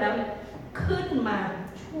เลือกแล้วขึ้นมา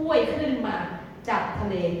ช่วยขึ้นมาจากทะ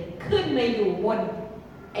เลขึ้นมาอยู่บน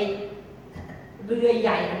ไอเรือให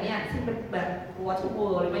ญ่อันเนี้ยซึ่งเป็นแบบวอเตอร์เวิ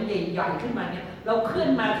ลด์มันใหญ่ๆขึ้นมาเนี่ยเราขึ้น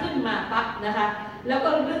มาปั๊บนะคะแล้วก็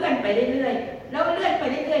เลื่อนไปเรื่อยๆแล้วเลื่อนไป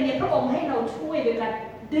เรื่อยๆเนี่ยพระองค์ให้เราช่วยโดยการ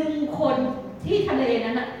ดึงคนที่ทะเล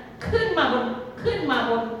นั้นนะขึ้นมาบน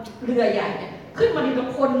เรือใหญ่เนี่ยขึ้นมาทีละ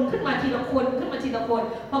คนขึ้นมาทีละคน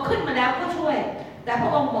พอขึ้นมาแล้วก็ช่วยแต่พร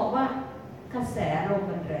ะองค์บอกว่ากระแสลม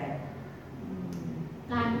มันแรง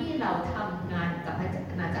การที่เราทำงานกับอา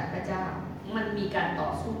ณาจักรพระเจ้ามันมีการต่อ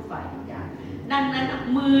สู้ฝ่ายวิญญาณดังนั้น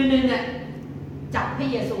มือหนึ่งจับพระ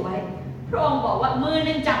เยซูไว้พระองค์บอกว่ามือห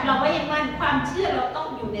นึ่งจับเราไว้ให้มั่นความเชื่อเราต้อง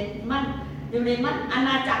อยู่ในมั่นอาณ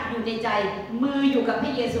าจักรอยู่ในใจมืออยู่กับพร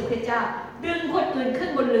ะเยซูคริสต์เจ้าดึงคนอื่นขึ้น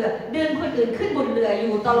บนเรือดึงคนอื่นขึ้นบนเรืออ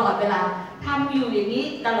ยู่ตลอดเวลาทำอยู่อย่างนี้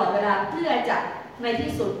ตลอดเวลาเพื่อจะใน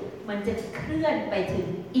ที่สุดมันจะเคลื่อนไปถึง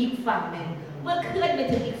อีกฝั่งหนึ่งเมื่อเคลื่อนไป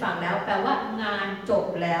ถึงอีกฝั่งแล้วแปลว่างานจบ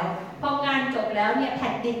แล้วพองานจบแล้วเนี่ยแผ่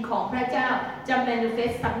นดินของพระเจ้าจะแมนิเฟ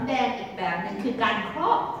สต์สำแดงอีกแบบหนึ่งคือการคร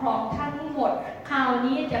อบครองทั้งหมดคราว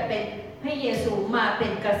นี้จะเป็น พระเยซูมาเป็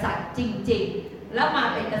นกษัตริย์จริงๆแล้วมา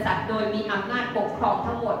เป็นกษัตริย์โดยมีอำนาจปกครอง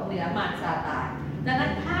ทั้งหมดเหนือมารซาตานดังนั้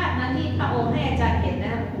นภาพนั้นที่พระองค์ให้อาจารย์เห็นน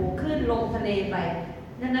ะหูขึ้นลงทะเลไป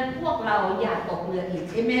ดังนั้นพวกเราอย่าตกเรืออีก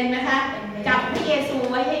เอเมนไหมคะจับพระเยซู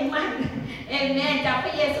ไว้ให้มั่นเอเมนจับพ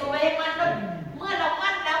ระเยซูไว้ให้มั่นแล้วเมื่อเรา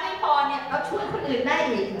มั่นแล้วไม่พอเนี่ยเราช่วยคนอื่นได้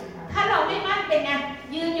อีกถ้าเราไม่มั่นเป็นไง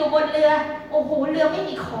ยืนอยู่บนเรือโอ้โหเรือไม่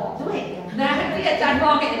มีขอบด้วยนะที่อาจารย์บ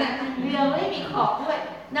อกเห็นนะเรือไม่มีขอบด้วย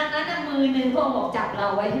ดังนั้นมือหนึ่งพระองค์บอกจับเรา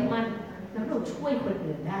ไว้ให้มั่นแล้วเราช่วยคน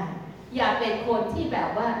อื่นได้อย่าเป็นคนที่แบบ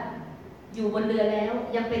ว่าอยู่บนเรือแล้ว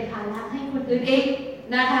ยังเป็นภาระให้คนอื่นอีก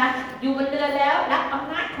นะคะอยู่บนเรือแล้วรับอ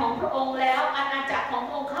ำนาจของพระองค์แล้วอาณาจักรของพ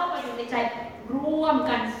ระองค์เข้ามาอยู่ในใจร่วม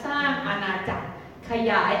กันสร้างอาณาจักรข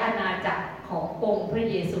ยายอาณาจักรขององค์พระ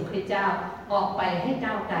เยซูคริสต์เจ้าออกไปให้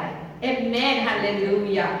ก้าวไกลเอเมนฮาเลลู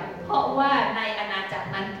ยาเพราะว่าในอาณาจักร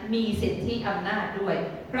นั้นมีสิทธิอำนาจด้วย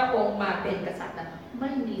พระองค์มาเป็นกษัตริย์ไ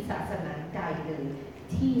ม่มีศาสนาใดเลย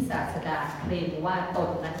ที่ศาสดาเคลมว่าตน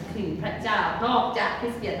นั้นคือพระเจ้านอกจากคริ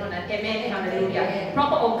สเตียนเท่านั้นเอเมนฮาเลลูยาเพราะ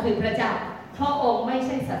พระองค์คือพระเจ้าพระองค์ไม่ใ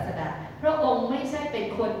ช่ศาสดาพระองค์ไม่ใช่เป็น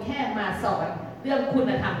คนแค่มาสอนเรื่องคุ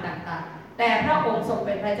ณธรรมต่างๆแต่พระองค์ทรงเ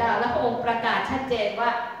ป็นพระเจ้าและพระองค์ประกาศชัดเจนว่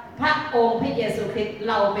าพระองค์พระเยซูคริสต์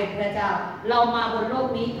เราเป็นพระเจ้าเรามาบนโลก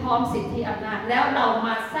นี้พร้อมสิทธิอำนาจแล้วเราม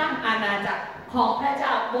าสร้างอาณาจักรของพระเจ้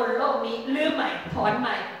าบนโลกนี้ลื้อใหม่ถอนให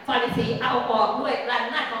ม่ฟาริสีเอาออกด้วยอ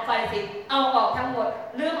ำนาจของฟาริสีเอาออกทั้งหมด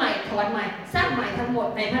ลื้อใหม่ถอนใหม่สร้างใหม่ทั้งหมด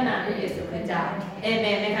ในพระนามพระเยซูคริสต์เจ้าเอเม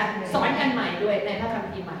นไหมคะสอนกันใหม่ด้วยในพระคัม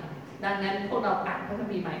ภีร์ใหม่ดังนั้นพวกเราอ่านพระคัม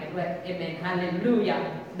ภีร์ใหม่กันด้วยเอเมนฮาเลลูยา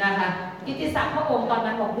นะคะกิตติศักดิ์พระองค์ตอน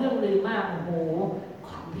นั้นบอกเรื่องลือมากโอ้โห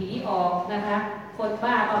ผีออกนะคะคน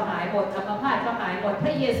บ้าก็หายหมดอัมพาตก็หายหมดพร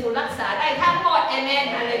ะเยซูรักษาได้ทั้งหมดเอเมน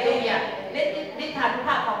ฮาเลลูยาฤทธานุภ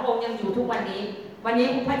าพของพระองค์ยังอยู่ทุกวันนี้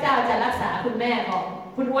พระเจ้าจะรักษาคุณแม่ของ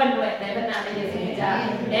คุณอ้วนด้วยในพระนามพระเยซูคริสต์เจ้า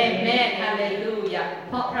เอเมนฮาเลลูยา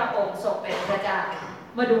เพราะพระองค์ทรงเป็นพระเจ้า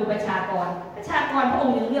มาดูประชากรพระอง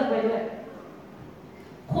ค์ยังเลือกไว้ด้วย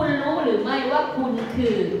คุณรู้หรือไม่ว่าคุณคื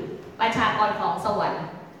อประชากรของสวรรค์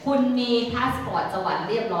คุณมีพาสปอร์ตสวรรค์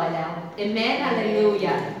เรียบร้อยแล้วเอเมนฮาเลลูย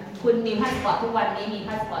าคุณมีพาสปอร์ตทุกวันนี้มีพ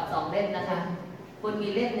าสปอร์ต2 เล่มนะคะคุณมี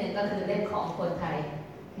เล่มหนึ่งก็คือเล่มของคนไทย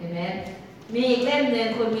เห็นไหมมีอีกเล่มหนึ่ง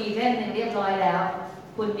คุณมีเล่มหนึ่งเรียบร้อยแล้ว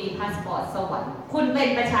คุณมีพาสปอร์ตสวรรค์คุณเป็น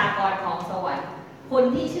ประชากรของสวรรค์คุณ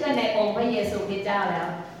ที่เชื่อในองค์พระเยซูคริสต์เจ้าแล้ว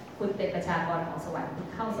คุณเป็นประชากรของสวรรค์คุณ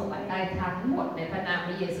เข้าสวรรค์ได้ทั้งหมดในพระนามพ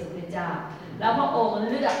ระเยซูคริสต์เจ้าแล้วพระองค์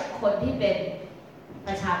เลือกคนที่เป็นป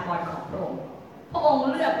ระชากรของพระองค์พระองค์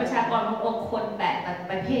เลือกประชากรของพระองค์คน8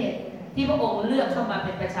 ประเภทที่พระองค์เลือกเข้ามาเ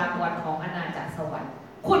ป็นประชากรของอาณาจักรสวรรค์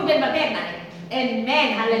คุณเป็นประเภทไหนเอเมน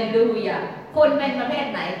ฮาเลลูยาคุณเป็นประเภท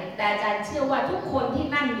ไหนแต่อาจารย์เชื่อว่าทุกคนที่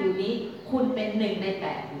นั่งอยู่นี้คุณเป็น1 ใน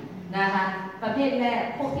 8นะคะประเภทแรก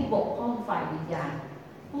พวกที่บกพร่องฝ่ายวิญญาณ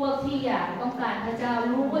พวกที่อยากต้องการพระเจ้า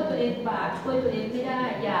รู้ว่าตัวเองบาปช่วยตัวเองไม่ได้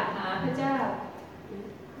อยากหาพระเจ้า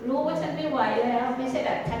รู้ว่าฉันไม่ไหวแล้วไม่ใช่แบ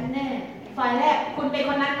บฉันแน่ฝ่ายแรกคุณเป็นค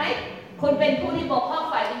นนั้นไหมคุณเป็นผู้ที่บกพร่อง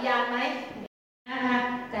ฝ่ายวิญญาณไหมนะคะ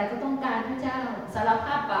แต่ก็ต้องการพระเจ้าสารภ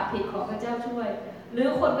าพบาปผิดของพระเจ้าช่วยหรือ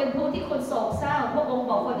คนเป็นผู้ที่คนโศกเศร้าพระองค์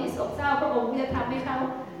บอกคนที่โศกเศร้าพระองค์จะทำให้เขา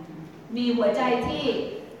มีหัวใจที่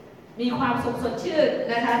มีความสุขสดชื่น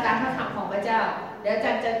นะคะตามพระธรรมของพระเจ้าเดี๋ยวอาจ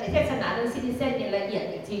ารย์จะเทศนาเรื่องซิติเซนในละเอียด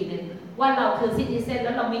อีกทีนึงว่าเราคือซิติเซนแ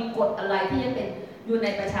ล้วเรามีกฎอะไรที่จะเป็นอยู่ใน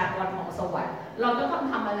ประชากรของสวรรค์เราต้อง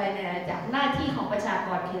ทำอะไรในอาณาจักรหน้าที่ของประชาก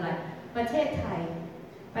รคืออะไรประเทศไทย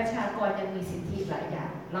ประชากรยังมีสิทธิหลายอย่า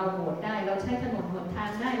งเราโหวตได้เราใช้ถนนหนทาง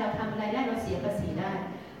ได้เราทำอะไรได้เราเสียภาษีได้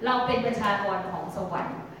เราเป็นประชากรของสวรร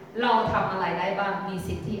ค์เราทำอะไรได้บ้างมี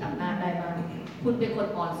สิทธิอำนาจได้บ้างคุณเป็นคน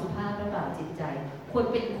อ่อนสุภาพหรือเปล่าจิตใจคุณ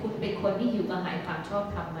เป็นคนที่อยู่กระหายความชอบ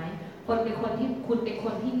ธรรมไหมคุณเป็นคน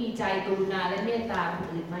ที่มีใจกรุณาและเมตตาคน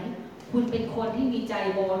อื่นไหมคุณเป็นคนที่มีใจ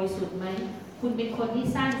บริสุทธิ์ไหมคุณเป็นคนที่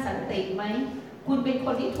สร้างสันติไหมคุณเป็นค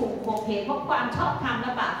นที่ถูกข่มเหงเพราะความชอบธรรมหรื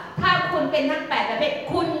อเปล่าถ้าคุณเป็นทั้ง8 ประเภท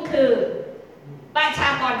คุณคือประชา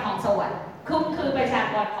กรของสวรรค์คุณคือประชา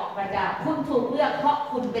กรของพระเจ้าคุณถูกเลือกเพราะ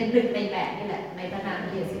คุณเป็น1 ใน 8นี่แหละในพระนามพร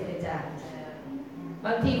ะเยซูคริสต์เจ้าบ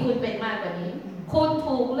างทีคุณเป็นมากกว่านี้คุณ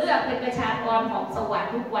ถูกเลือกเป็นประชากรของสวรร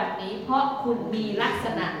ค์ทุกวันนี้เพราะคุณมีลักษ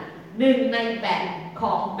ณะ1 ใน 8ข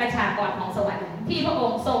องประชากรของสวรรค์ที่พระอ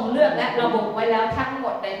งค์ทรงเลือกและระบุไว้แล้วทั้งหม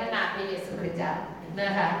ดในพระนามพระเยซูคริสต์เจ้าน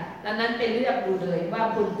ะคะดังนั้นไปเลือกดูเลยว่า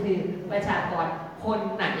คุณคือประชากรคน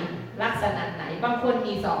ไหนลักษณะไหนบางคน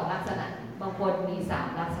มี2 ลักษณะบางคนมี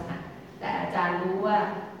3 ลักษณะแต่อาจารย์รู้ว่า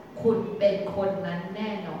คุณเป็นคนนั้นแ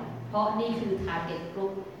น่นอนเพราะนี่คือ target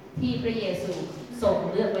group ที่พระเยซูทรง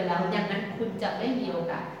เลือกไว้แล้วอย่างนั้นคุณจะไม่มีโอ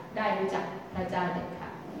กาสได้รู้จักพระเจ้าเด็ดขา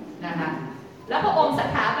ดนะคะแล้วพระองค์ส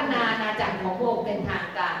ถาปนาอาณาจักรของพระองค์เป็นทาง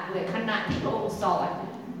การด้วยขณะที่พระองค์สอน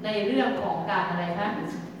ในเรื่องของการอะไรคะ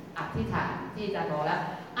อธิษฐานที่จะบอกแล้ว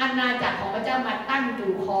อาณาจักรของพระเจ้ามาตั้งอ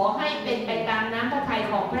ยู่ขอให้เป็นไปตามน้ำพระทัย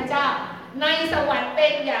ของพระเจ้าในสวรรค์เป็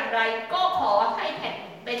นอย่างไรก็ขอให้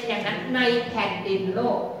เป็นอย่างนั้นในแผ่นดินโล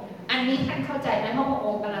กอันนี้ท่านเข้าใจไหมเพราะพระอ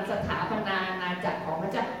งค์กำลังสถาปนาอาณาจักรของพร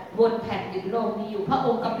ะเจ้าบนแผ่นดินโลกนี้อยู่พระอ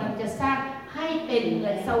งค์กำลังจะสร้างให้เป็นเหมื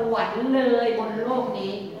อนสวรรค์เลยบนโลก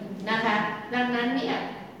นี้นะคะดังนั้นเนี่ย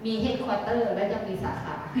มีเฮดควอเตอร์และยังมีสาข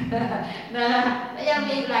านะคะและยัง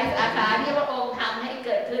มีหลายสาขาที่พระองค์ทำให้เ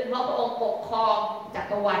กิดขึ้นเพราะพระองค์ปกครองจั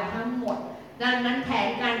กรวาลทั้งหมดดังนั้นแผน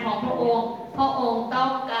การของพระองค์ต้อ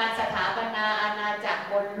งการสถาปนาอาณาจักร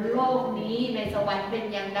บนโลกนี้ในสวรรค์เป็น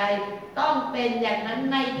อย่างไรต้องเป็นอย่างนั้น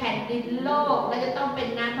ในแผ่นดินโลกและจะต้องเป็น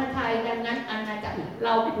น้ำพระทัยดังนั้นอาณาจักรเร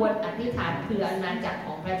าควรอธิษฐานเพื่ออาณาจักรข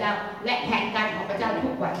องพระเจ้าและแผนการของพระเจ้าทุ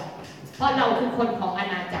กวันเพราะเราคือคนของอา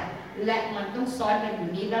ณาจักรและมันต้องซ้อนกันอยู่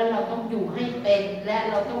นี้แล้วเราต้องอยู่ให้เป็นและ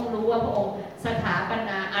เราต้องรู้ว่าพระองค์สถาปน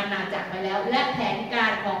าอาณาจักรไปแล้วและแผนกา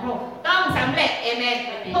รของพระองค์ต้องสำเร็จเอเมน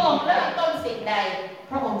พระองค์เริ่มต้นสิ่งใด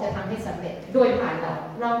พระองค์จะทำให้สำเร็จโดยผ่าน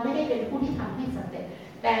เราไม่ได้เป็นผู้ที่ทำให้สำเร็จ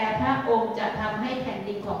แต่พระองค์จะทำให้แผ่น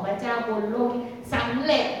ดินของพระเจ้าบนโลกสำเ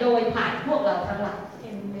ร็จโดยผ่านพวกเราทั้งหลาย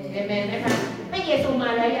เอเมนไหมคะพระเยซูมา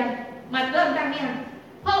แล้วยังมันเริ่มตั้งยัง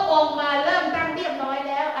พระองค์มาเริ่มตั้งเรียบร้อย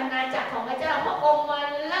แล้วอาณาจักรของพระเจ้าพระองค์มา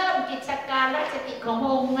เริ่มกิจการราชกิจของพร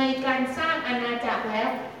ะองค์ในการสร้างอาณาจักรแล้ว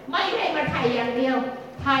ไม่ได้มาไถ่อย่างเดียว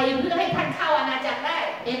ไถ่เพื่อให้ท่านเข้าอาณาจักรได้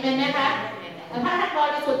เอเมนไหมคะถ้าท่านบ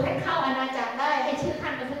ริสุทธิ์ท่านเข้าอาณาจักรได้ให้ชื่อท่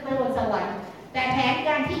านบันทึกไว้บนสวรรค์แต่แผนก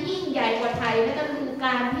ารที่ยิ่งใหญ่กว่าไทยนั่นก็คือก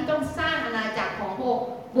ารที่ต้องสร้างอาณาจักรของพระองค์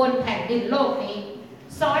บนแผ่นดินโลกนี้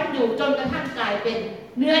ซ้อนอยู่จนกระทั่งกลายเป็น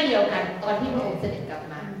เนื้อเดียวกันตอนที่พระองค์เสด็จกลับ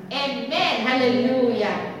มาเอเมนฮาเลลูย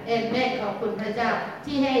าเอเมนขอบคุณพระเจ้า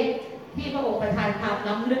ที่พระองค์ประทานความ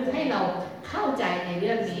ล้ำลึกให้เราเข้าใจในเ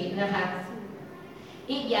รื่องนี้นะคะ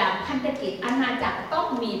อีกอย่างพันธกิจอาณาจักรต้อง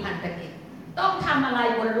มีพันธกิจต้องทำอะไร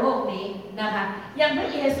บนโลกนี้นะคะอย่างพระ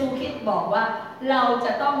เยซูคริสต์บอกว่าเราจ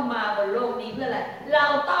ะต้องมาบนโลกนี้เพื่ออะไรเรา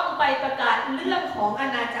ต้องไปประกาศเรื่องของอา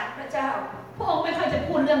ณาจักรพระเจ้าพระองค์ไม่ค่อยจะ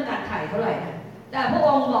พูดเรื่องการไถ่เท่าไหร่นะแต่พระอ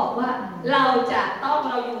งค์บอกว่าเรา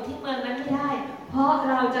อยู่ที่เมืองนั้นไม่ได้เพราะ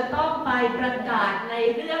เราจะต้องไปประกาศใน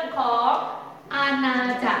เรื่องของอาณา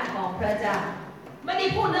จักรของพระเจ้าไม่ได้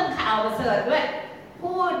พูดเรื่องข่าวประเสริฐด้วย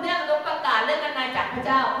พูดเรื่องประกาศเรื่องอาณาจักรพระเ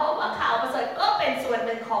จ้าเพราะว่าข่าวประเสริฐก็เป็นส่วนห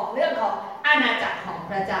นึ่งของเรื่องของอาณาจักรของ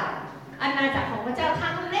พระเจ้าอาณาจักรของพระเจ้า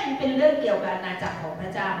ทั้งเล่มเป็นเรื่องเกี่ยวกับอาณาจักรของพร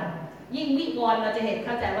ะเจ้ายิ่งวิวรณ์เราจะเห็นเ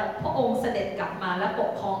ข้าใจว่าพระองค์เสด็จกลับมาและป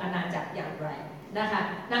กครองอาณาจักรอย่างไรนะคะ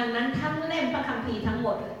ดังนั้นทั้งเล่มพระคัมภีร์ทั้งหม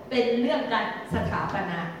ดเป็นเรื่องการสถาป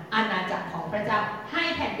นาอาณาจักรของพระเจ้าให้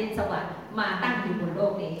แผ่นดินสวรรค์มาตั้งอยู่บนโล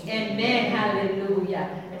กนี้เอเมนฮาเลลูยา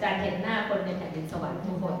อาจารย์เห็นหน้าคนในแผ่นดินสวรรค์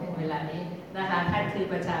ทุกคนในเวลานี้นะคะท่านคือ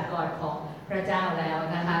ประชากรของพระเจ้าแล้ว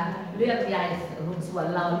นะคะเรื่องใหญ่ส่วน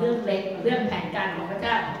เราเรื่องเล็กเรื่องแผนการของพระเ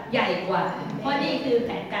จ้าใหญ่กว่าเพราะนี่คือแผ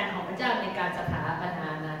นการของพระเจ้าในการสถาปนา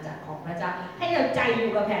อาณาจักรของพระเจ้าให้เราใจอยู่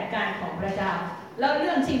กับแผนการของพระเจ้าแล้วเ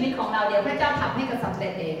รื่องชีวิตของเราเดี๋ยวพระเจ้าทำให้กระสำเร็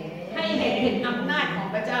จเองให้เห็นอำนาจของ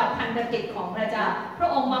พระเจ้าพันธกิจของพระเจ้าพระ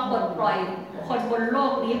องค์มาปลดปล่อยคนบนโล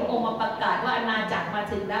กนี้พระองค์มาประกาศว่าอาณาจักรมา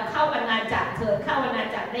ถึงแล้วเข้าอาณาจักรเถิดเข้าอาณา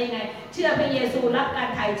จักรได้ไงเชื่อพระเยซูรับการ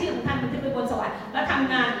ไถ่ชื่อของท่านบันทึกไว้บนสวรรค์แล้วท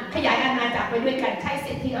ำงานขยายอาณาจักรไปด้วยกันใช้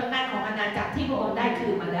สิทธิอำนาจของอาณาจักรที่พระองค์ได้คื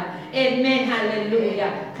นมาแล้วเอเมนฮาเลลูยา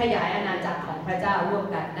ขยายอาณาจักรของพระเจ้าร่วม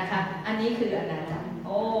กันนะคะอันนี้คืออาณาจักรโ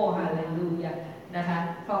อ้ฮาเลลูยานะคะ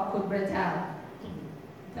ขอบคุณพระเจ้า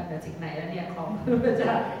จำได้ถึงไหนแล้วเนี่ยของพระเจ้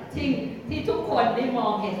าที่ทุกคนได้มอ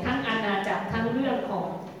งเห็นทั้งอาณาจักรทั้งเรื่องของ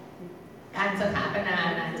การสถาปนาอ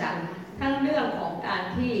าณาจักรทั้งเรื่องของการ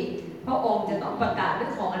ที่พระองค์จะต้องประกาศเรื่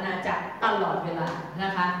องของอาณาจักรตลอดเวลาน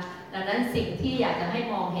ะคะดังนั้นสิ่งที่อยากจะให้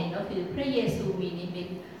มองเห็นก็คือพระเยซูมีนิมิต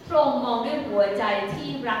พระองค์มองด้วยหัวใจที่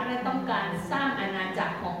รักและต้องการสร้างอาณาจัก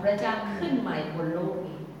รของพระเจ้าขึ้นใหม่บนโลก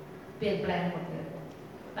นี้เปลี่ยนแปลงหมดเลย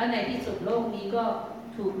และในที่สุดโลกนี้ก็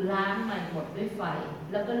ถูกล้างใหม่หมดด้วยไฟ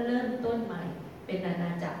แล้วก็เริ่มต้นใหม่เป็นอาณ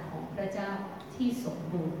าจักรของพระเจ้าที่สม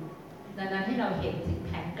บูรณ์ดังนั้นให้เราเห็นถึงแ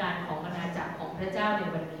ผนการของอาณาจักรของพระเจ้าใน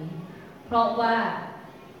วันนี้เพราะว่า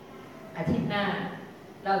อาทิตย์หน้า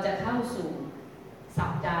เราจะเข้าสู่สั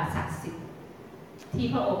ปดาห์ศักดิ์สิทธิ์ที่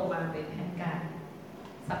พระองค์วางเป็นแผนการ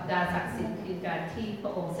สัปดาห์ศักดิ์สิทธิ์คือการที่พร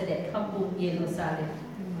ะองค์เสด็จเข้ากรุงเยรูซาเล็ม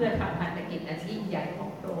เพื่อทำพันธกิจอันยิ่งใหญ่ของ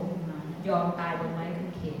พระองค์ยอมตายบนไม้กา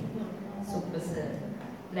งเขนสุดประเสริฐ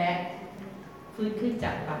และฟื้นขึ้นจ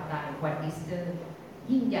ากความตายวันอีสเตอร์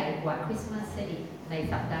ยิ่งใหญ่กว่าคริสต์มาสอีกใน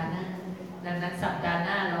สัปดาห์หน้าดังนั้นสัปดาห์ห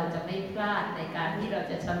น้าเราจะไม่พลาดในการที่เรา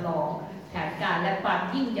จะฉลองแผนการและความ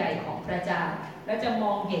ยิ่งใหญ่ของพระเจ้าและจะม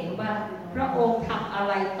องเห็นว่าพระองค์ทำอะ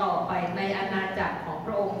ไรต่อไปในอาณาจักรของพ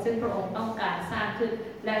ระองค์ซึ่งพระองค์ต้องการสร้างขึ้น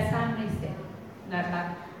และสร้างให้เสร็จนะคะ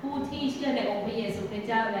ผู้ที่เชื่อในองค์พระเยซูคริสต์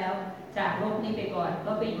เจ้าแล้วจากโลกนี้ไปก่อน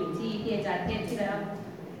ก็ไปอยู่ที่อาจารย์เทศที่แล้ว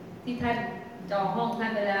ที่ท่านจองห้องท่า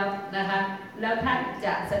นไปแล้วนะคะแล้วท่านจ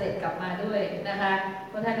ะเสด็จกลับมาด้วยนะคะ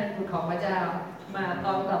เพราะท่านเป็นบุตรของพระเจ้ามาพร้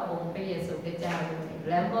อมกับองค์พระเยซูคริสต์เจ้าด้วย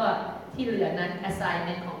แล้วก็ที่เหลือนั้น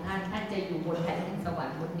assignment ของท่านจะอยู่บนแผ่นดินสวรร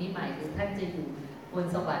ค์บนนี้ใหม่หรือท่านจะอยู่บน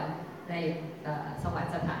สวรรค์ในสวรร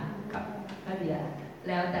ค์สถานกับพระเดีย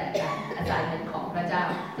แล้วแต่การอาศัยเป็นของพระเจ้า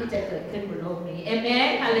ที่จะเกิดขึ้นบนโลกนี้เอเมน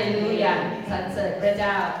ฮาเลลูยาสรรเสริญพระเจ้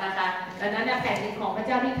านะคะดังนั้นแผ่นดินของพระเ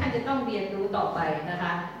จ้าที่ท่านจะต้องเรียนรู้ต่อไปนะค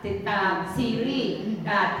ะติดตามซีรีส์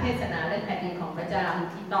การเทศนาเรื่องแผ่นดินของพระเจ้า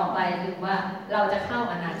ที่ต่อไปคือว่าเราจะเข้า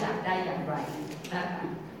อาณาจักรได้อย่างไรนะคะ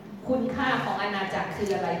คุณค่าของอาณาจักรคือ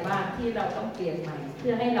อะไรบ้างที่เราต้องเปลี่ยนใหม่เพื่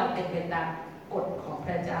อให้เราเป็นไปตามกฎของพ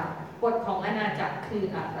ระเจ้ากฎของอาณาจักรคือ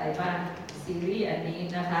อะไรบ้างซีรีส์อันนี้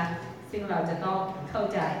นะคะซึ่งเราจะต้องเข้า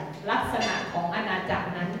ใจลักษณะของอาณาจักร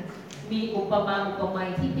นั้นมีอุปมาอุปไมย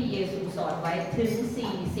ที่พระเยซูสอนไว้ถึง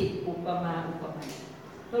40อุปมาอุปไมย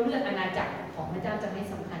เราเรื่องอาณาจักรของพระเจ้าจะไม่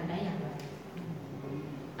สำคัญได้อย่างไร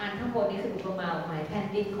อ่านทั้งหมดนี้คืออุปมาอุปไมยแผ่น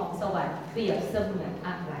ดินของสวรรค์เปรียบเสมือนอ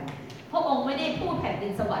ะไรพระองค์ไม่ได้พูดแผ่นดิ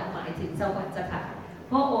นสวรรค์หมายถึงสวรรค์สถาน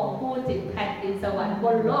พระองค์พูดถึงแผ่นดินสวรรค์บ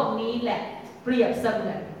นโลกนี้แหละเปรียบเสมื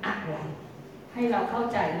อนอะไรให้เราเข้า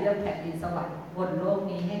ใจเรื่องแผ่นดินสวรรค์บนโลก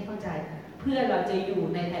นี้ให้เข้าใจเพื่อเราจะอยู่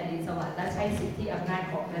ในแผ่นดินสวรรค์และใช้สิทธิอำนาจ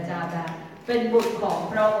ของพระเจ้าได้เป็นบุตรของ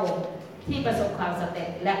พระองค์ที่ประสบความสำเร็จ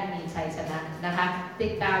และมีชัยชนะนะคะติ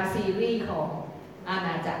ดตามซีรีส์ของอาณ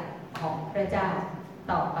าจักรของพระเจ้า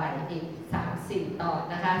ต่อไปอีก 3-4 ตอน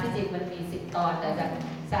นะคะที่จริงมันมี10 ตอนแต่จาก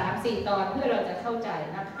 3-4 ตอนเพื่อเราจะเข้าใจ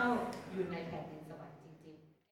และเข้าอยู่ในแผ่น